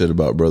that they said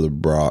about Brother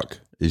Brock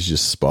is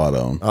just spot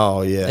on.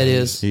 Oh, yeah. It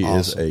is. He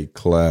is a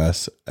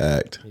class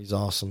act. He's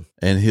awesome.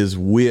 And his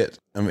wit,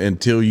 I mean,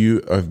 until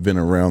you have been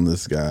around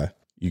this guy,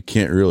 you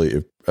can't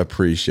really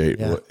appreciate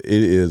what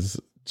it is.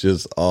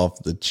 Just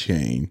off the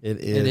chain. It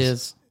is. It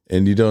is.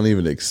 And you don't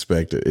even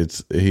expect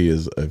it. He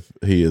is a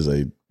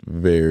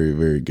very,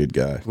 very good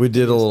guy. We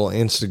did a little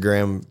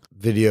Instagram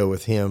video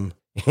with him,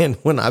 and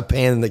when I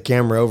panned the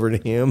camera over to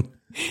him,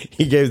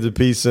 he gave the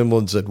peace symbol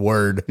and said,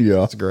 "Word." Yeah.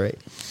 That's great.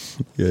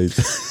 Yeah,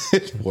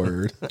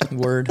 word.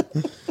 Word.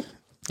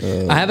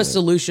 I have a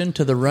solution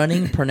to the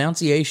running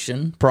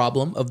pronunciation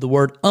problem of the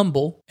word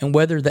humble and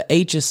whether the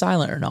H is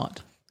silent or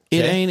not.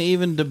 It ain't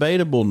even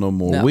debatable no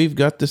more. No. We've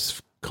got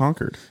this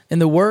conquered. In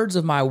the words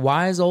of my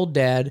wise old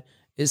dad,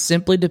 it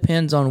simply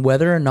depends on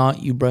whether or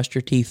not you brushed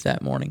your teeth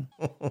that morning.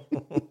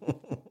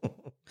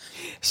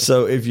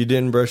 So if you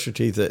didn't brush your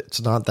teeth,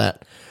 it's not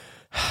that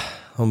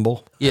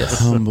humble. Yes.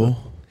 Humble.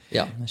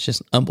 Yeah, it's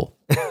just humble.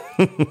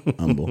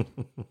 Humble.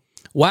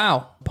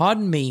 Wow.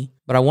 Pardon me,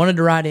 but I wanted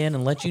to write in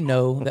and let you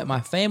know that my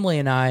family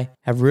and I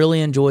have really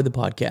enjoyed the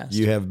podcast.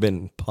 You have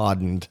been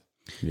pardoned.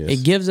 Yes.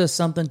 It gives us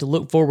something to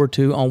look forward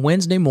to on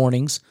Wednesday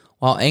mornings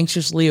while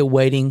anxiously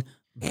awaiting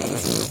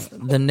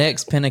the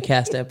next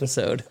Pentecast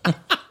episode.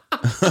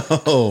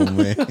 Oh,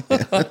 man.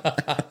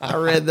 I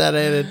read that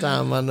ahead of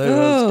time. I knew. It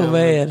was Oh, coming.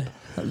 man.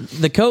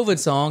 The COVID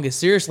song is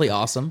seriously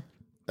awesome.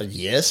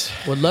 Yes.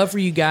 Would love for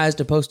you guys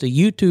to post a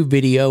YouTube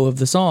video of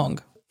the song.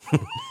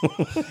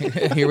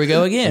 Here we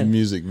go A again.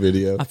 music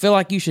video. I feel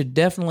like you should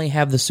definitely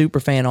have the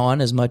superfan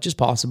on as much as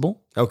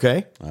possible.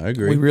 Okay. I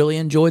agree. We really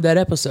enjoyed that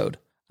episode.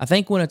 I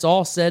think when it's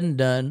all said and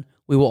done,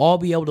 we will all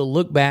be able to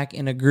look back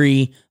and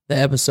agree the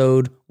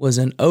episode was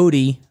an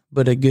oldie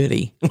but a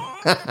goodie.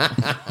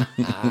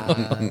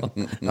 I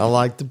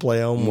like to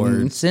play on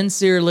words.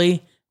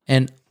 Sincerely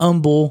and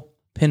humble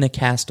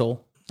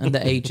Pentecostal. And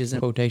the H is in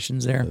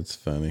quotations there. That's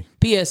funny.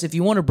 P.S. If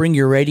you want to bring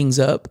your ratings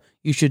up,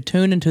 you should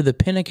tune into the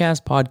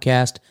Pentecast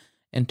podcast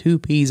and 2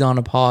 Peas on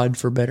a Pod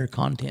for better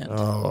content.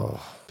 Oh,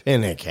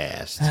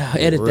 Pentecast.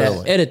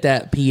 Edit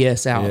that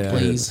P.S. out, Yeah.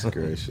 please.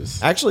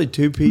 Gracious. Actually,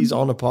 2 Peas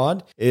on a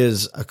Pod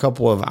is a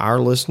couple of our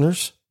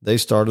listeners. They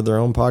started their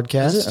own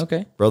podcast. Is it?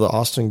 Okay. Brother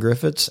Austin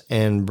Griffiths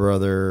and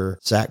Brother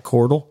Zach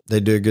Cordell. They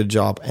do a good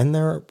job. And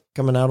they're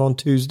coming out on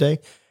Tuesday.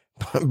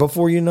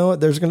 Before you know it,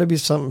 there's going to be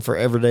something for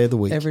every day of the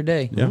week. Every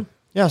day. Yeah.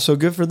 Yeah, so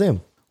good for them.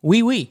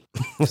 Oui.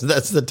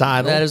 That's the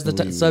title. That is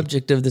the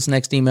subject of this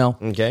next email.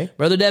 Okay.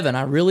 Brother Devin,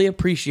 I really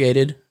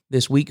appreciated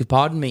this week of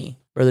Pod and Me.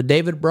 Brother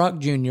David Brock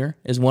Jr.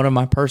 is one of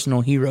my personal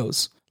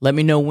heroes. Let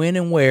me know when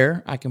and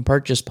where I can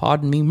purchase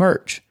Pod and Me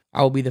merch.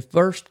 I will be the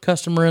first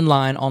customer in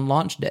line on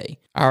launch day.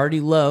 I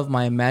already love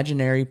my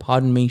imaginary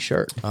Pod and Me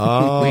shirt.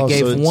 Oh, We so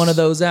gave it's- one of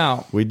those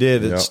out. We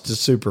did. It's Yep. the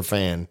super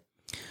fan.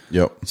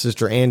 Yep.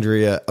 Sister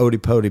Andrea Odie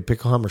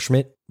Pickleheimer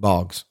Schmidt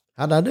Boggs.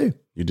 How'd I do?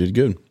 You did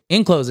good.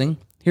 In closing,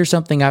 here's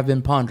something I've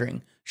been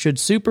pondering. Should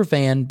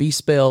superfan be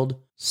spelled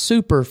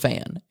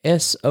superfan?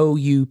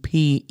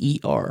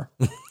 SOUPER.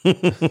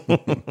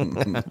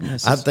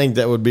 I think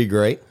that would be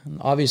great.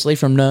 Obviously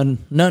from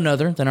none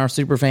other than our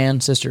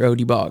superfan, Sister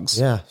Odie Boggs.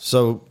 Yeah.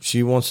 So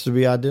she wants to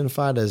be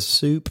identified as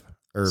soup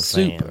or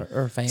fan.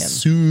 Super fan.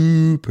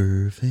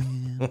 Super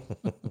fan.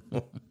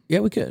 Yeah,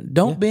 we could.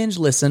 Don't binge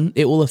listen.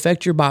 It will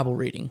affect your Bible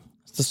reading.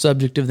 It's the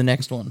subject of the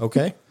next one.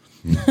 Okay.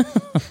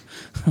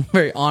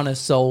 Very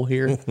honest soul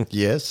here.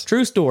 Yes.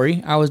 True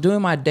story. I was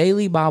doing my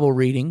daily Bible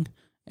reading,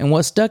 and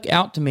what stuck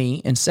out to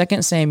me in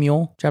 2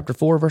 Samuel chapter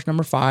 4, verse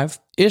number 5,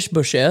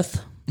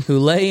 Ishbosheth, who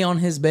lay on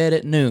his bed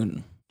at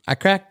noon. I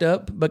cracked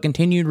up, but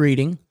continued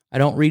reading. I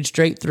don't read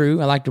straight through.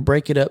 I like to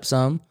break it up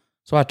some.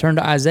 So I turned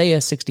to Isaiah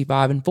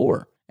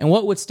 65:4. And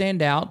what would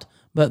stand out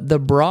but the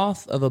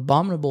broth of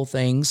abominable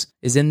things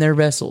is in their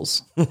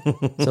vessels.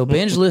 So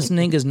binge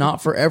listening is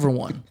not for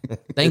everyone.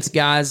 Thanks,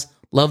 guys.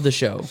 Love the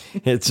show.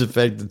 It's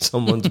affected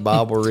someone's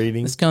Bible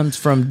reading. This comes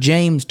from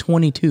James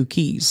 22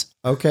 Keys.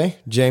 Okay,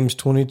 James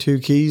 22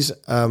 Keys.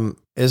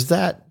 Is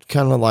that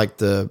kind of like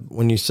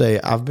when you say,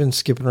 I've been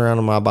skipping around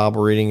in my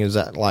Bible reading, is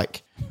that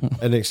like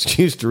an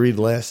excuse to read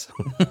less?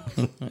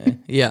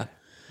 Yeah.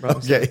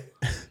 Okay.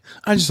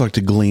 I just like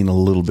to glean a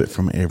little bit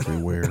from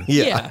everywhere.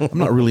 Yeah. I'm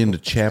not really into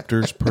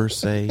chapters per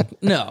se,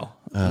 No.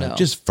 No.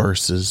 just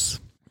verses.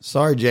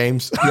 Sorry,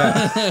 James.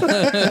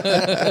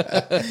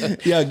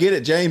 Yeah, get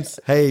it, James.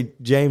 Hey,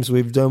 James,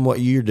 we've done what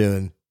you're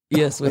doing.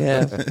 Yes, we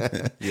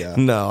have. Yeah.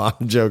 No,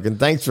 I'm joking.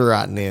 Thanks for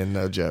writing in.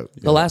 No joke.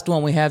 The last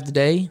one we have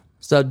today.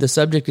 So the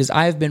subject is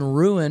I have been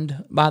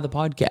ruined by the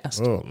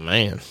podcast. Oh,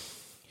 man.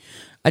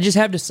 I just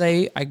have to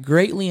say I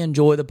greatly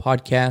enjoy the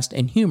podcast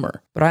and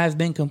humor, but I have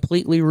been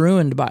completely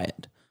ruined by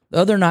it. The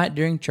other night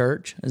during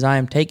church, as I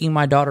am taking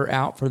my daughter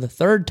out for the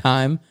third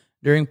time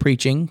during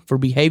preaching for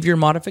behavior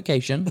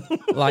modification,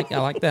 I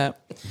like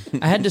that,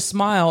 I had to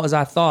smile as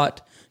I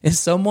thought, is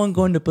someone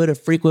going to put a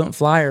frequent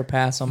flyer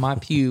pass on my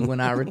pew when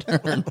I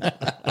return?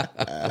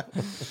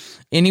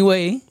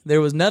 Anyway, there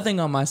was nothing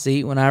on my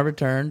seat when I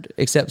returned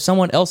except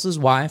someone else's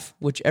wife,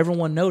 which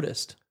everyone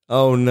noticed.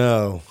 Oh,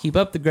 no. Keep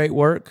up the great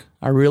work.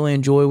 I really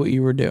enjoy what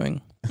you were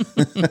doing.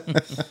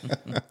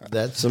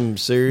 That's some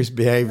serious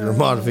behavior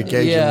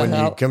modification Yeah, when you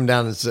I'll- come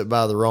down and sit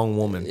by the wrong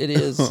woman. It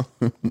is.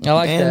 I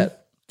like And- that.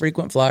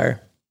 Frequent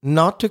flyer.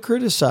 Not to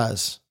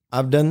criticize.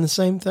 I've done the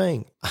same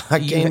thing. I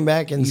came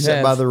back and you sat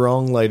have. by the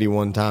wrong lady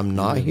one time.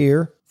 Not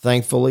here.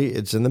 Thankfully,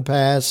 it's in the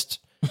past,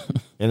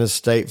 in a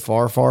state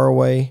far, far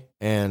away.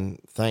 And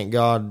thank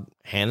God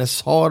Hannah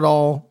saw it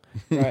all.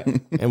 Right.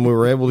 And we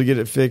were able to get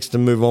it fixed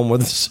and move on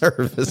with the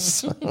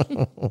service.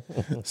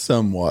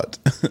 Somewhat.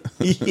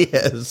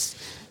 Yes.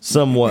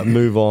 Somewhat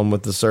move on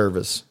with the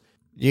service.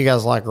 You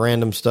guys like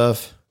random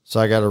stuff? So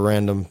I got a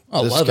random,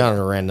 Oh, this is love kind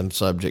of a random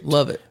subject.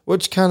 Love it.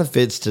 Which kind of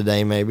fits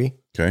today, maybe.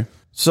 Okay.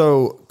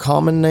 So,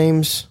 common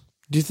names.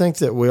 Do you think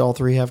that we all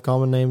three have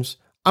common names?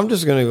 I'm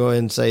just going to go ahead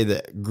and say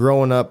that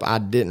growing up, I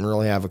didn't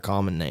really have a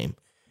common name.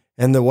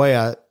 And the way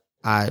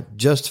I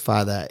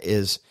justify that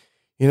is,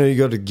 you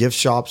go to gift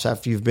shops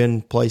after you've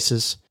been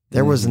places.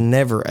 There was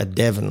never a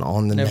Devin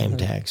on the name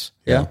tags.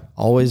 Yeah.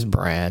 Always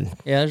Brad.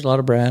 Yeah, there's a lot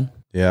of Brad.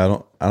 Yeah,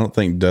 I don't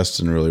think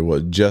Dustin really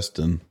was.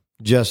 Justin.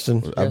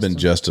 Justin. I've been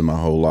Justin my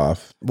whole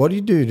life. What do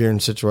you do during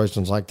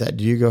situations like that?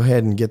 Do you go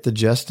ahead and get the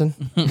Justin?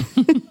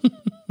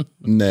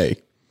 Nay.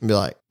 Be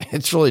like,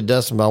 it's really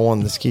Dustin, but I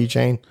want this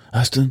keychain.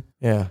 Dustin?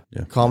 Yeah.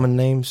 Yeah. Common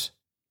names.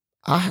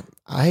 I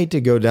hate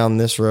to go down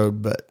this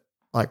road, but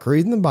like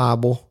reading the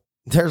Bible,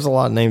 there's a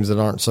lot of names that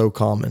aren't so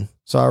common.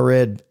 So I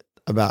read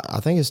about, I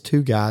think it's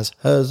two guys,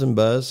 Huz and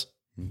Buzz.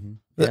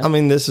 Yeah. I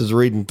mean, this is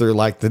reading through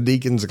like the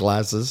deacon's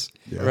classes,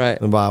 Right.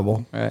 the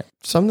Bible. Right.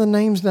 Some of the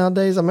names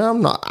nowadays,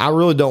 I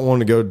really don't want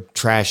to go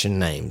trashing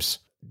names.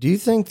 Do you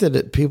think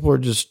that people are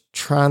just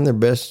trying their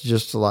best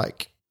just to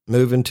like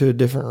move into a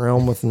different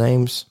realm with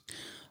names,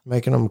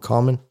 making them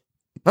common?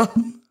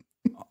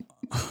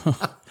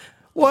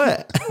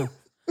 What?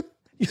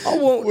 Y'all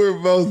won't. We're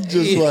both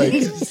just like,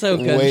 So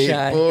gun wait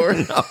shy. for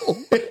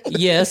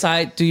Yes,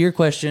 to your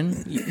question.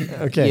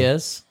 Okay.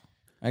 Yes,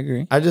 I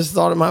agree. I just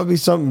thought it might be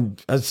a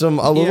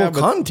little Yeah, but-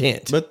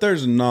 content. But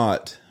there's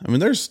not. I mean,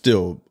 there's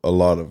still a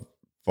lot of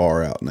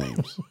far out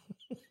names.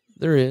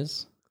 There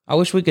is. I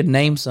wish we could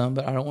name some,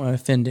 but I don't want to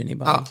offend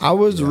anybody. I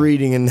was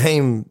reading a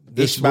name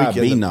this Ish by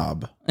weekend.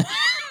 B-Knob.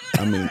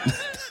 I mean,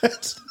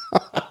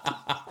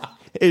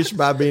 Ish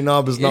by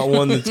B-Knob is not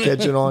one that's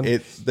catching on.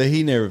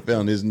 he never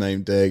found his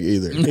name tag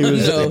either. He was-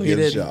 was No, at the he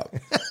gift didn't. shop.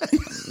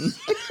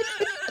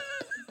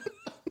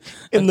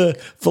 In the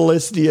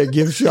Philistia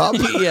gift shop.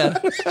 Yeah,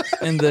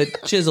 and the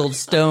chiseled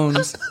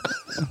stones.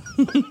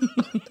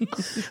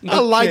 I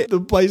like the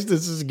place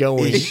this is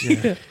going. Let's see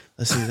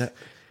that.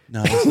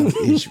 No, it's not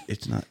Ish.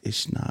 It's not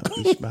Ish. Not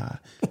Ish by.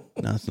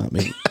 No, it's not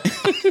me.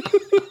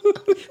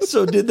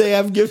 So did they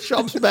have gift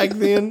shops back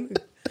then?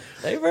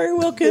 They very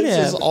well could This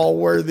is have. all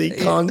worthy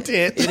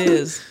content. It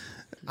is.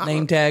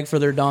 Name tag for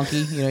their donkey.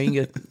 You can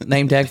get a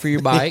name tag for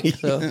your bike.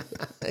 So,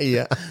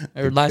 Yeah.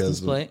 or license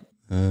plate.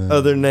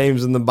 Other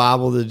names in the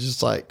Bible that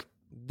just like,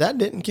 that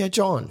didn't catch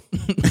on.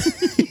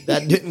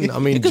 That didn't, I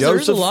mean, Because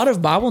there's a Joseph, lot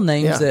of Bible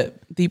names Yeah.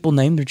 that people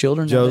name their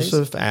children. nowadays.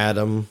 Joseph,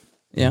 Adam,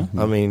 Yeah.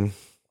 I mean,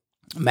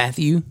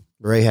 Matthew,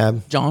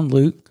 Rahab, John,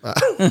 Luke.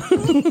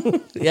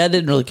 Yeah, it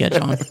didn't really catch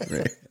on.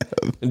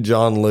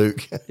 John,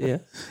 Luke, Yeah.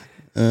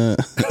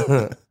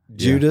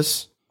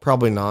 Judas,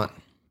 probably not.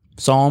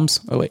 Psalms.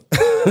 Oh, wait.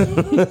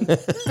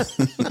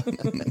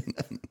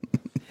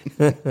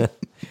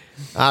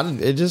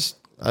 It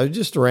was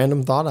just a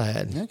random thought I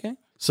had. Okay.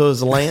 So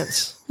is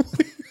Lance.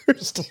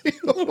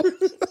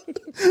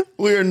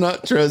 We're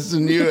not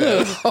trusting you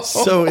at all.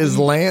 So is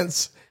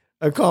Lance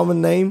a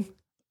common name?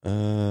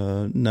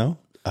 No.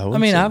 I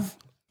mean,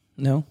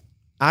 no.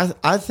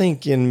 I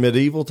think in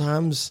medieval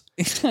times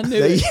I knew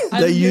they it.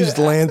 I they knew used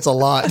it. Lance a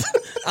lot.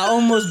 I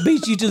almost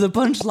beat you to the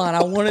punchline. I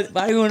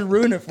didn't want to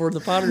ruin it for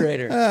the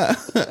moderator.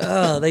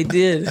 Oh, they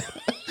did.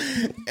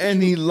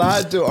 And he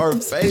lied to our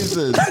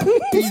faces.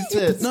 He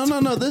said,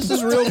 no, this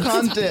is real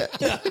content.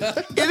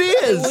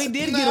 It is. We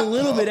did get a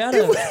little bit out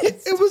of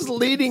it. It was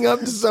leading up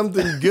to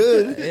something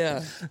good.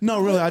 Yeah.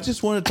 No, really, I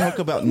just want to talk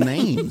about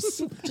names.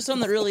 Just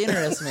something that really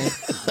interests me.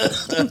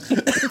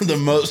 The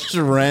most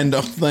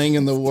random thing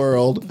in the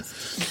world.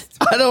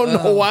 I don't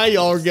know why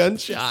y'all are gun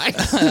shy.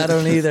 I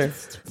don't either.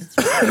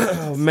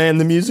 Oh, man,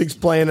 the music's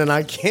playing and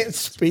I can't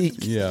speak.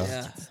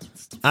 Yeah.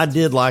 I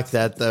did like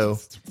that, though.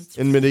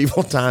 In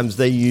medieval times,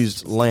 they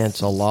used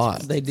lance a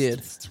lot. They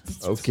did.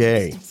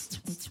 Okay.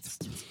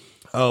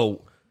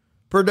 Oh,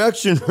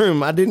 production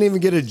room. I didn't even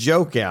get a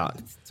joke out.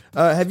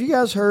 Have you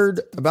guys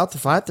heard about the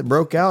fight that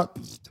broke out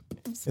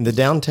in the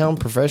downtown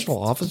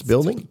professional office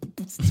building?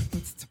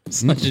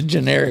 Such a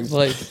generic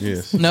place.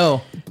 Yes.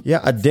 No.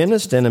 Yeah, a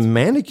dentist and a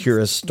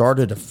manicurist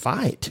started a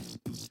fight.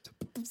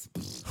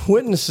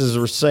 Witnesses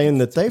were saying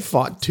that they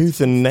fought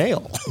tooth and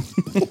nail.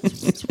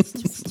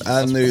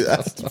 I knew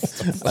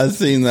that. I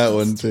seen that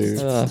one too.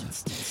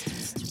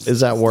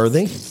 Is that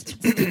worthy?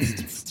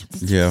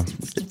 Yeah.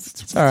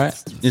 It's all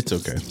right. It's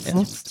okay.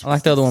 Yeah. I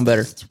like the other one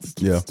better.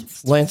 Yeah.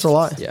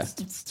 Lancelot? Yeah.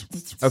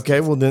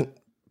 Okay, well then,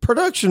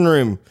 production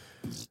room.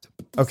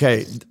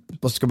 Okay,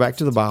 let's go back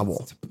to the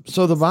Bible.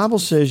 So the Bible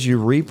says you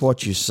reap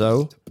what you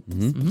sow,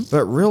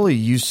 but really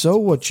you sow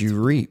what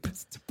you reap.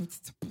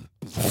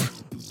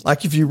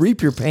 Like if you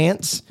reap your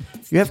pants,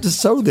 you have to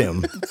sow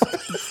them.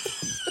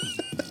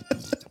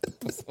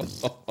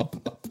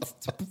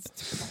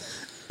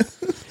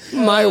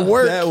 My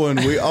work. That one,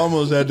 we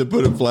almost had to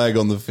put a flag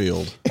on the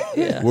field.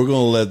 Yeah. We're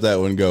going to let that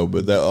one go,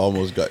 but that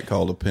almost got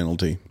called a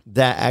penalty.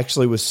 That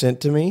actually was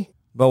sent to me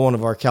by one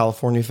of our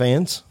California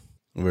fans.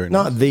 Very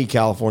Not nice. the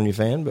California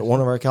fan, but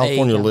one of our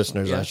California yeah.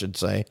 listeners, Yeah. I should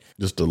say.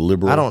 Just a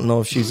liberal. I don't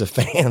know if she's a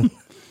fan.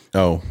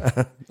 Oh,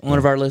 One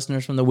of our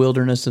listeners from the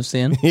wilderness of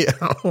sin. Yeah.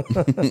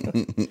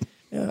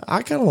 Yeah,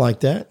 I kind of like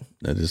that.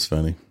 that is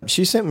funny.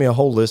 She sent me a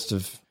whole list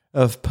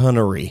of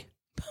punnery.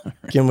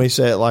 Can we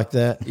say it like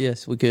that?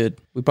 Yes, we could.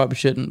 We probably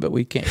shouldn't, but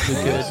we can't. We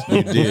could.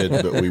 You did,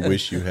 but we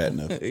wish you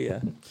hadn't. Have.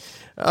 Yeah.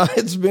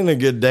 It's been a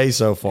good day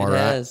so far, It right?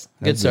 has.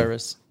 Good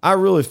service. I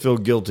really feel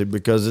guilty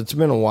because it's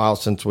been a while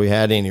since we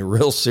had any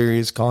real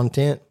serious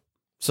content.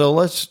 So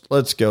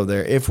let's go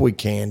there if we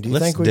can. Do you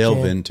Let's think we delve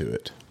can? into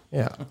it.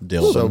 Yeah.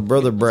 Delvin. So,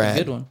 Brother Brad,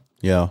 Good one.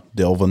 Yeah,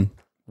 Delvin.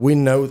 we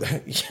know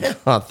that.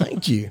 Yeah,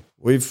 thank you.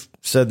 We've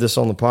said this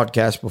on the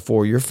podcast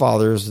before. Your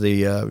father is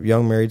the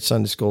young married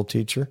Sunday school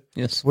teacher,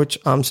 Yes. which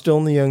I'm still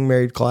in the young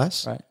married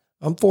class. Right.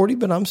 I'm 40,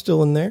 but I'm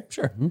still in there.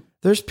 Sure.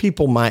 There's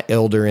people my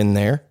elder in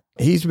there.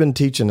 He's been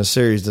teaching a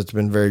series that's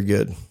been very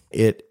good.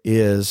 It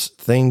is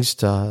things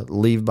to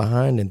leave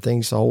behind and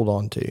things to hold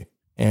on to.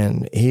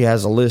 And he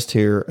has a list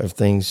here of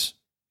things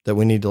that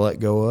we need to let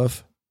go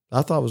of.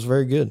 I thought it was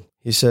very good.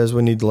 He says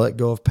we need to let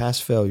go of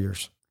past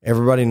failures.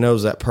 Everybody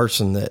knows that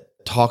person that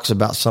talks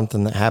about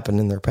something that happened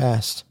in their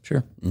past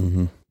Sure.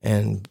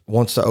 and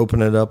wants to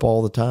open it up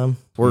all the time.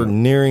 We're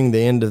nearing the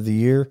end of the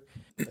year.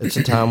 It's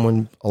a time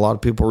when a lot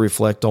of people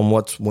reflect on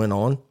what's went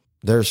on.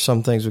 There's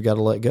some things we got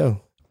to let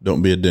go.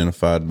 Don't be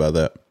identified by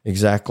that.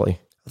 Exactly.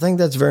 I think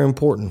that's very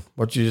important,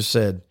 what you just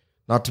said,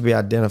 not to be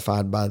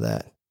identified by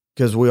that.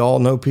 Because we all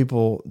know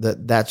people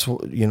that's,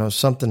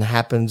 something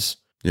happens.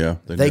 Yeah.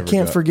 They never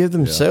can't forgive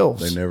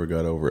themselves. They never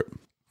got over it.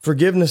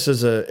 Forgiveness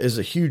is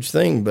a huge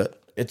thing, but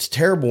it's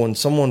terrible when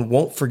someone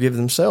won't forgive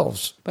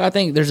themselves. But I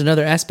think there's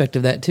another aspect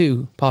of that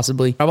too,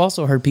 possibly. I've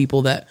also heard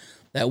people that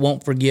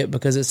won't forget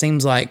because it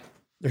seems like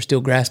they're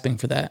still grasping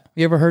for that.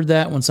 You ever heard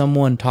that when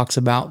someone talks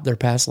about their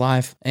past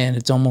life and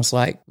it's almost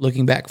like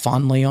looking back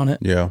fondly on it?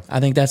 Yeah. I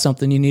think that's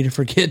something you need to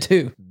forget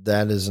too.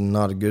 That is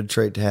not a good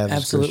trait to have. as a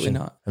Absolutely Christian.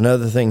 not.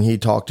 Another thing he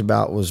talked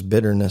about was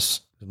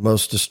bitterness, the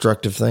most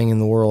destructive thing in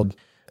the world.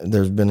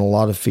 There's been a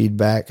lot of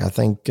feedback. I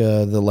think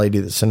the lady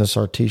that sent us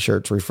our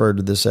T-shirts referred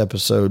to this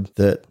episode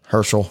that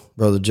Herschel,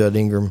 Brother Judd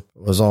Ingram,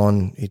 was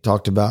on. He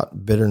talked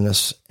about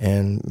bitterness,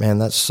 and man,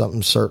 that's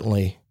something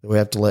certainly that we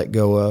have to let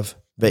go of.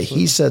 But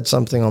he said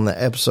something on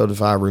the episode,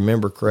 if I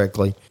remember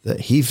correctly, that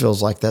he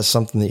feels like that's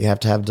something that you have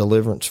to have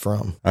deliverance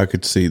from. I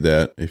could see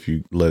that if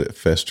you let it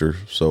fester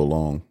so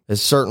long.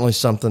 It's certainly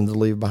something to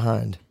leave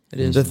behind. It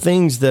is. The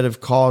things that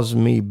have caused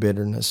me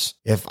bitterness,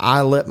 if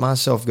I let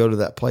myself go to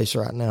that place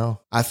right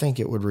now, I think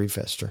it would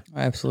refester.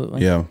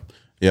 Absolutely. Yeah.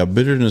 Yeah.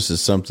 Bitterness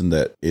is something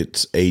that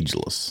it's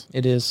ageless.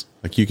 It is.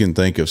 Like you can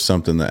think of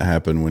something that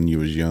happened when you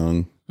was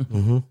young.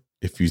 Mm-hmm.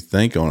 If you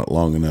think on it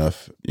long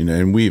enough,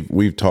 and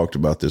we've talked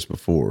about this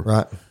before,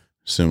 Right.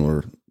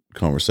 similar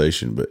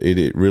conversation, but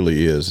it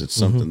really is. It's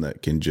something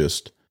that can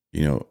just,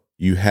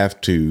 you have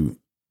to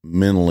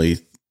mentally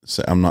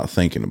say, I'm not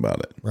thinking about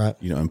it, Right.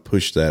 and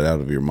push that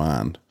out of your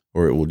mind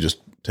or it will just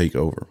take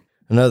over.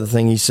 Another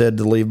thing he said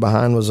to leave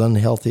behind was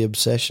unhealthy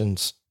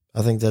obsessions.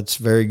 I think that's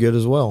very good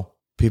as well.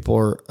 People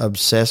are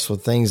obsessed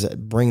with things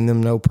that bring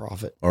them no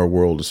profit. Our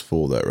world is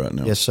full of that right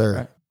now. Yes,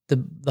 sir. Right.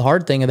 The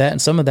hard thing of that,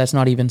 and some of that's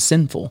not even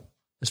sinful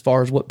as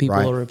far as what people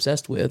Right. are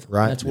obsessed with.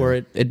 Right. That's where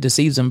it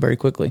deceives them very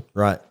quickly.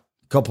 Right.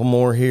 A couple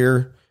more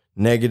here.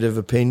 Negative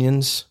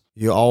opinions.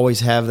 You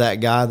always have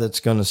that guy that's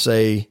going to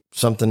say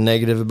something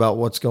negative about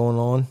what's going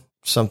on,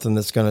 something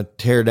that's going to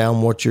tear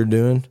down what you're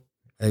doing.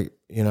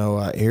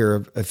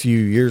 Here a few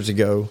years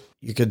ago,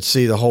 you could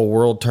see the whole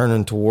world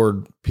turning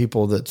toward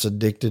people that's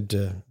addicted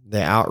to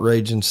the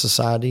outrage in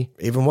society.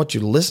 Even what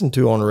you listen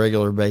to on a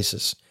regular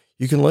basis.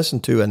 You can listen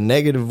to a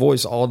negative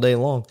voice all day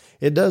long.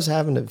 It does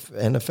have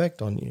an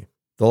effect on you.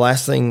 The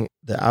last thing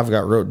that I've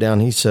got wrote down,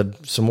 he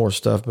said some more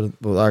stuff, but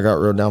what I got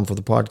wrote down for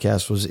the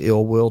podcast was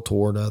ill will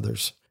toward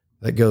others.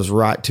 That goes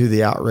right to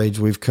the outrage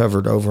we've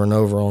covered over and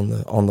over on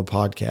the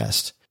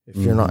podcast. If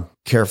you're not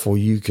careful,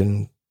 you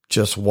can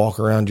just walk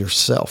around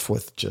yourself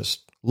with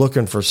just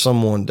looking for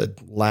someone to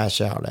lash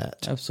out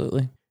at.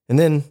 Absolutely. And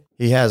then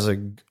he has a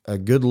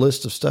good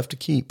list of stuff to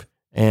keep.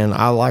 And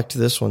I liked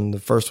this one. The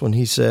first one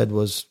he said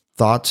was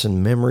thoughts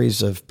and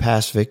memories of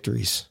past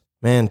victories.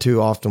 Man, too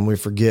often we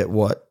forget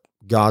what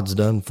God's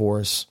done for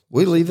us.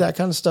 We leave that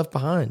kind of stuff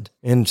behind.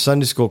 In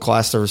Sunday school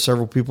class, there were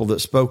several people that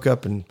spoke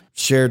up and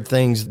shared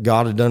things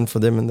God had done for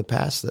them in the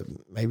past that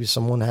maybe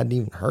someone hadn't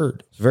even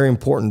heard. It's very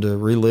important to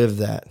relive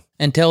that.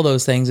 And tell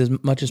those things as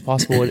much as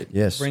possible. It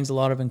Yes. brings a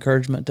lot of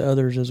encouragement to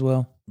others as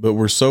well. But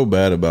we're so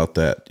bad about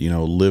that,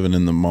 living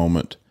in the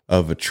moment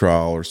of a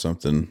trial or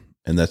something,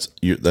 and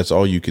that's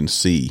all you can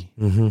see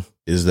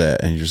is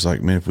that, and you're just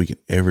like, man, if we can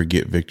ever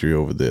get victory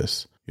over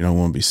this, I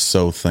want to be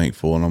so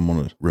thankful, and I'm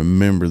going to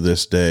remember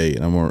this day,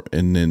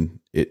 and then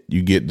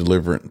you get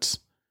deliverance,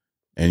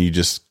 and you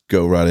just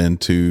go right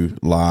into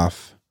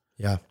life,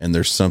 Yeah. and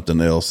there's something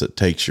else that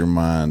takes your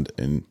mind,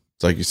 and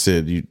it's like you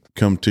said, you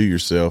come to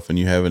yourself, and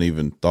you haven't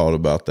even thought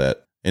about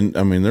that. And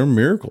I mean, they're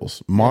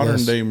miracles,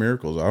 modern day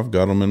miracles. I've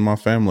got them in my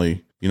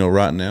family,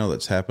 right now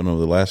that's happened over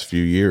the last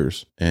few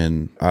years.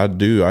 And I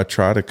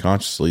try to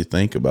consciously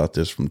think about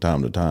this from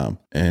time to time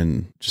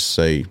and just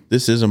say,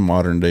 this is a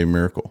modern day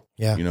miracle.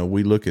 Yeah.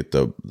 We look at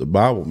the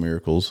Bible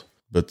miracles,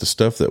 but the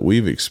stuff that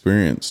we've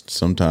experienced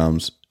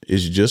sometimes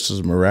is just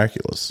as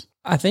miraculous.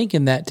 I think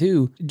in that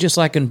too, just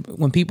like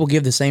when people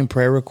give the same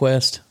prayer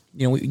request,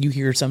 you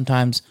hear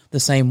sometimes the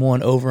same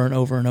one over and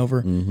over and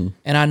over. Mm-hmm.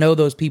 And I know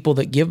those people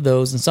that give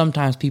those, and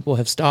sometimes people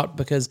have stopped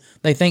because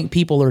they think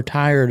people are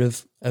tired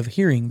of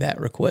hearing that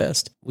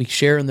request. We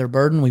share in their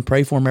burden. We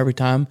pray for them every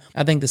time.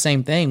 I think the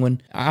same thing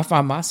when I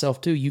find myself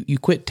too, you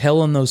quit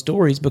telling those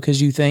stories because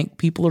you think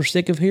people are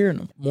sick of hearing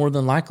them. More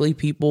than likely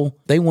people,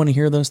 they want to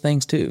hear those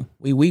things too.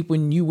 We weep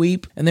when you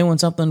weep. And then when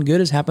something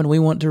good has happened, we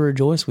want to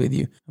rejoice with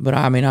you. But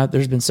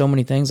there's been so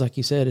many things, like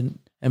you said,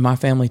 in my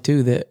family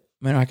too, that,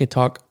 man, I could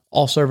talk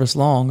all service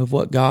long of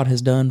what God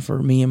has done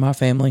for me and my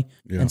family.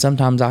 Yeah. And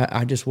sometimes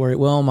I just worry,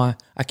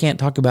 I can't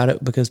talk about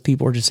it because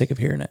people are just sick of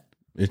hearing it.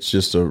 It's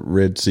just a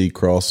Red Sea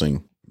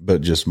crossing, but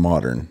just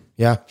modern.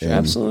 Yeah,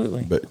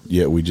 absolutely. But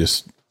yet we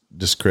just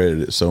discredit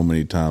it so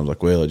many times,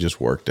 like, well, it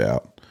just worked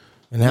out.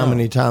 And how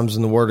many times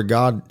in the Word of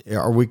God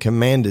are we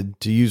commanded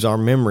to use our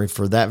memory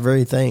for that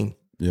very thing?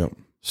 Yep.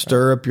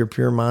 Stir up your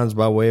pure minds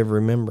by way of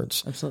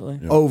remembrance. Absolutely.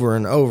 Yep. Over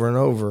and over and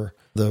over.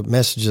 The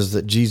messages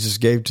that Jesus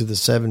gave to the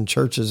 7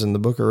 churches in the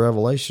book of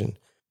Revelation,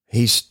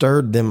 he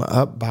stirred them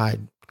up by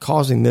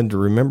causing them to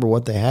remember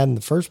what they had in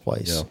the first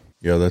place.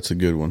 Yeah, that's a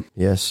good one.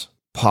 Yes.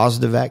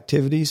 Positive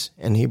activities.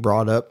 And he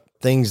brought up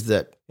things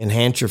that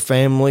enhance your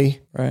family.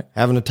 Right.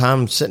 Having a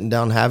time, sitting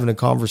down, having a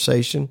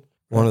conversation.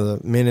 One of the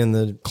men in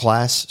the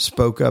class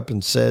spoke up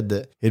and said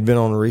that he'd been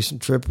on a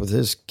recent trip with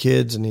his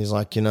kids. And he's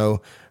like, I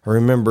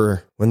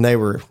remember when they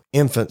were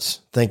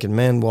infants thinking,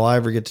 man, will I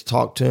ever get to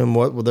talk to them?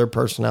 What will their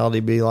personality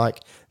be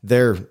like?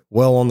 They're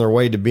well on their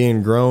way to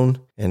being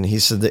grown. And he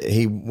said that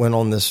he went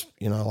on this,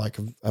 like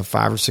a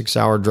 5 or 6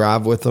 hour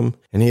drive with them.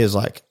 And he is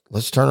like,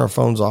 let's turn our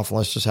phones off and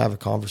let's just have a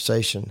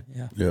conversation.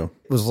 Yeah.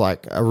 It was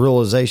like a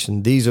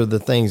realization. These are the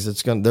things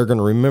they're going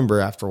to remember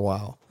after a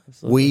while.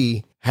 Absolutely.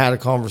 We had a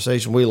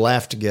conversation. We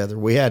laughed together.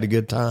 We had a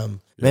good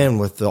time. Man,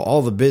 with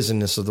all the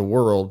busyness of the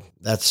world,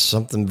 that's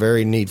something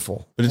very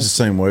needful. But it's the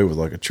same way with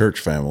like a church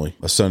family,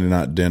 a Sunday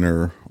night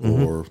dinner,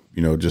 or,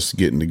 just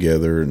getting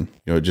together, and,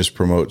 it just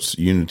promotes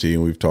unity.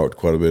 And we've talked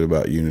quite a bit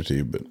about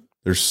unity, but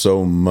there's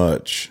so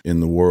much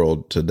in the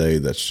world today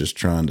that's just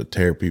trying to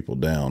tear people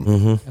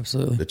down.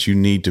 Absolutely. That you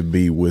need to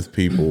be with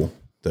people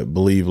that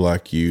believe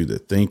like you,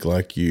 that think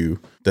like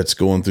you, that's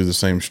going through the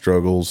same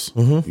struggles,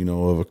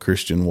 of a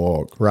Christian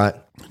walk. Right.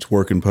 It's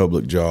working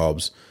public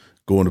jobs,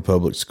 going to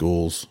public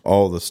schools,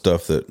 all the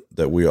stuff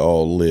that we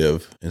all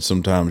live. And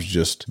sometimes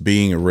just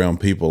being around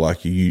people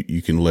like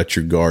you can let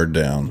your guard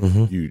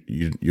down.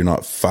 You're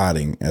not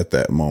fighting at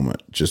that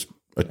moment. Just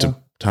a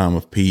time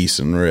of peace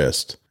and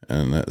rest.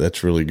 And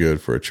that's really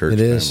good for a church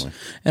family.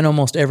 And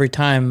almost every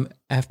time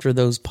after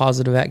those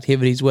positive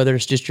activities, whether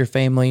it's just your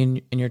family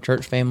and your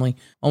church family,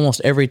 almost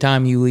every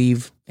time you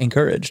leave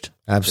encouraged.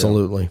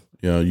 Absolutely.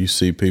 Yeah, you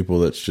see people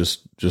that's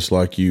just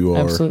like you are.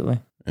 Absolutely.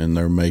 And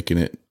they're making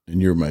it,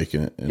 and you're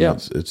making it. And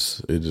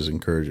it is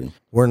encouraging.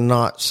 We're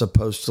not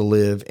supposed to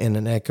live in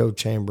an echo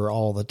chamber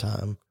all the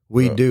time.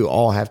 We do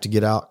all have to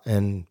get out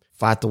and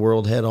fight the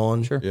world head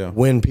on. Sure. Yeah.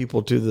 Win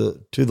people to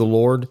the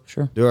Lord.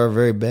 Sure. Do our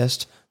very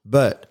best.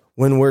 But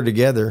when we're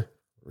together,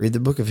 Read the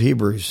book of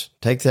Hebrews.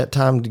 Take that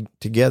time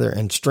together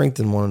and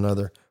strengthen one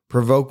another.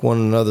 Provoke one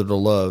another to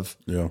love.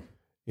 Yeah.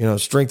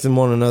 Strengthen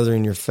one another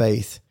in your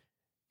faith.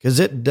 Because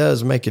it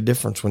does make a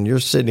difference when you're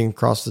sitting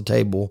across the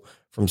table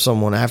from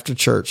someone after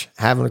church,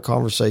 having a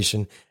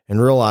conversation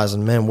and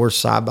realizing, man, we're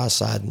side by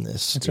side in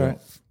this. That's right.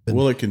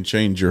 Well, it can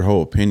change your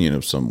whole opinion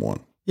of someone.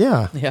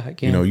 Yeah. Yeah, I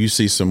can. You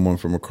see someone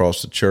from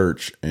across the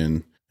church,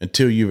 and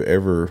until you've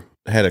ever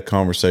had a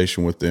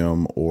conversation with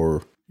them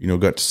or,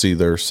 got to see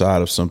their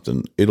side of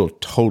something, it'll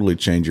totally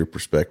change your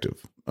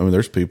perspective. I mean,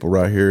 there's people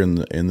right here in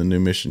the New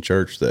Mission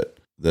Church that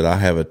I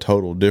have a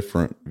total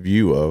different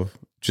view of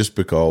just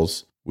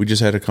because we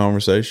just had a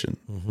conversation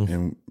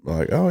and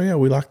like, oh yeah,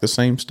 we like the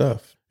same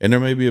stuff. And there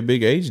may be a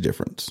big age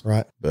difference.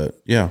 Right. But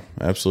yeah,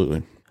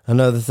 absolutely.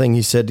 Another thing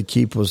he said to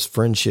keep was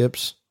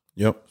friendships.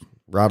 Yep.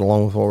 Right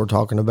along with what we're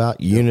talking about,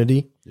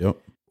 unity. Yep.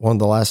 One of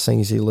the last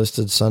things he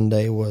listed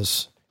Sunday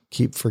was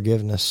keep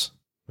forgiveness.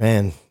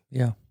 Man,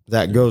 Yeah.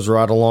 that goes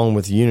right along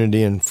with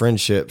unity and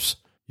friendships.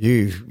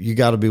 You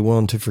got to be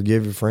willing to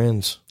forgive your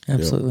friends.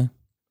 Absolutely.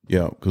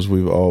 Yeah, because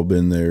we've all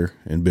been there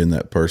and been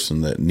that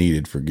person that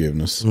needed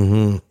forgiveness,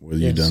 whether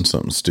you've done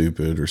something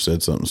stupid or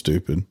said something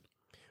stupid.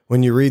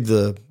 When you read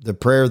the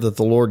prayer that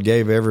the Lord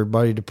gave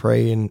everybody to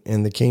pray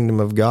in the kingdom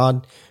of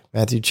God,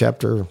 Matthew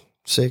chapter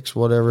 6,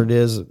 whatever it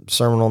is,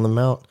 Sermon on the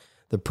Mount,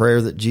 the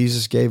prayer that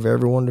Jesus gave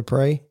everyone to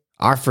pray,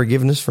 our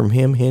forgiveness from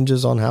him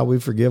hinges on how we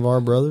forgive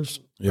our brothers.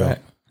 Yeah. Right.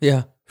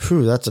 Yeah,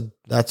 Whew, that's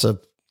a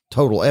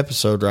total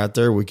episode right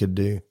there we could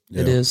do.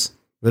 it is.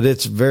 But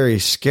it's very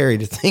scary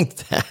to think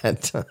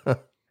that.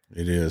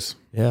 It is.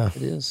 Yeah.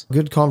 It is.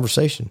 Good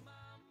conversation.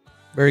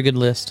 Very good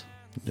list.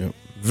 Yep.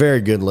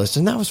 Very good list.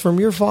 And that was from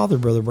your father,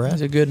 Brother Brad.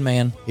 He's a good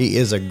man. He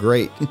is a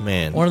great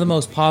man. One of the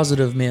most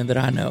positive men that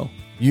I know.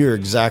 You're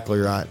exactly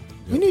right.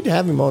 We need to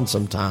have him on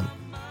sometime.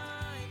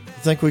 You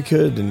think we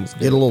could and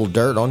get a little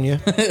dirt on you?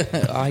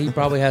 He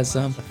probably has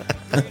some.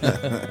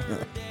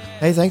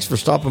 Hey, thanks for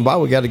stopping by.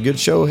 We got a good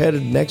show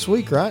headed next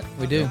week, right?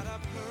 We do.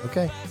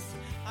 Okay.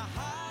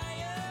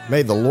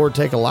 May the Lord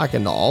take a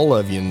liking to all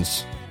of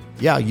yuns.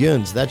 Yeah,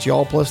 yuns. That's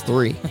y'all plus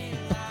 3.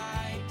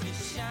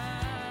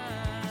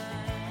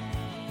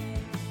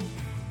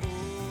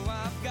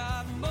 I've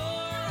got more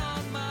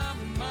on my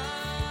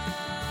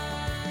mind.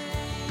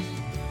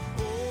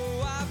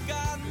 Oh, I've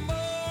got more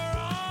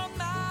on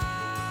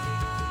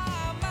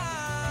my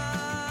mind.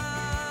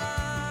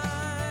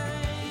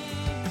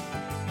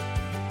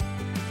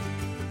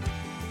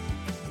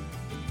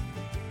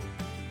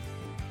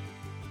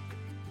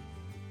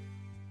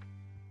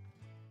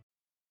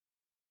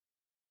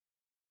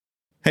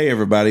 Hey,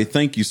 everybody.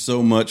 Thank you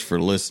so much for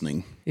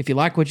listening. If you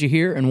like what you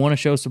hear and want to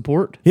show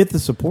support, Hit the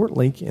support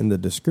link in the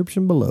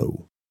description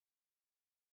below.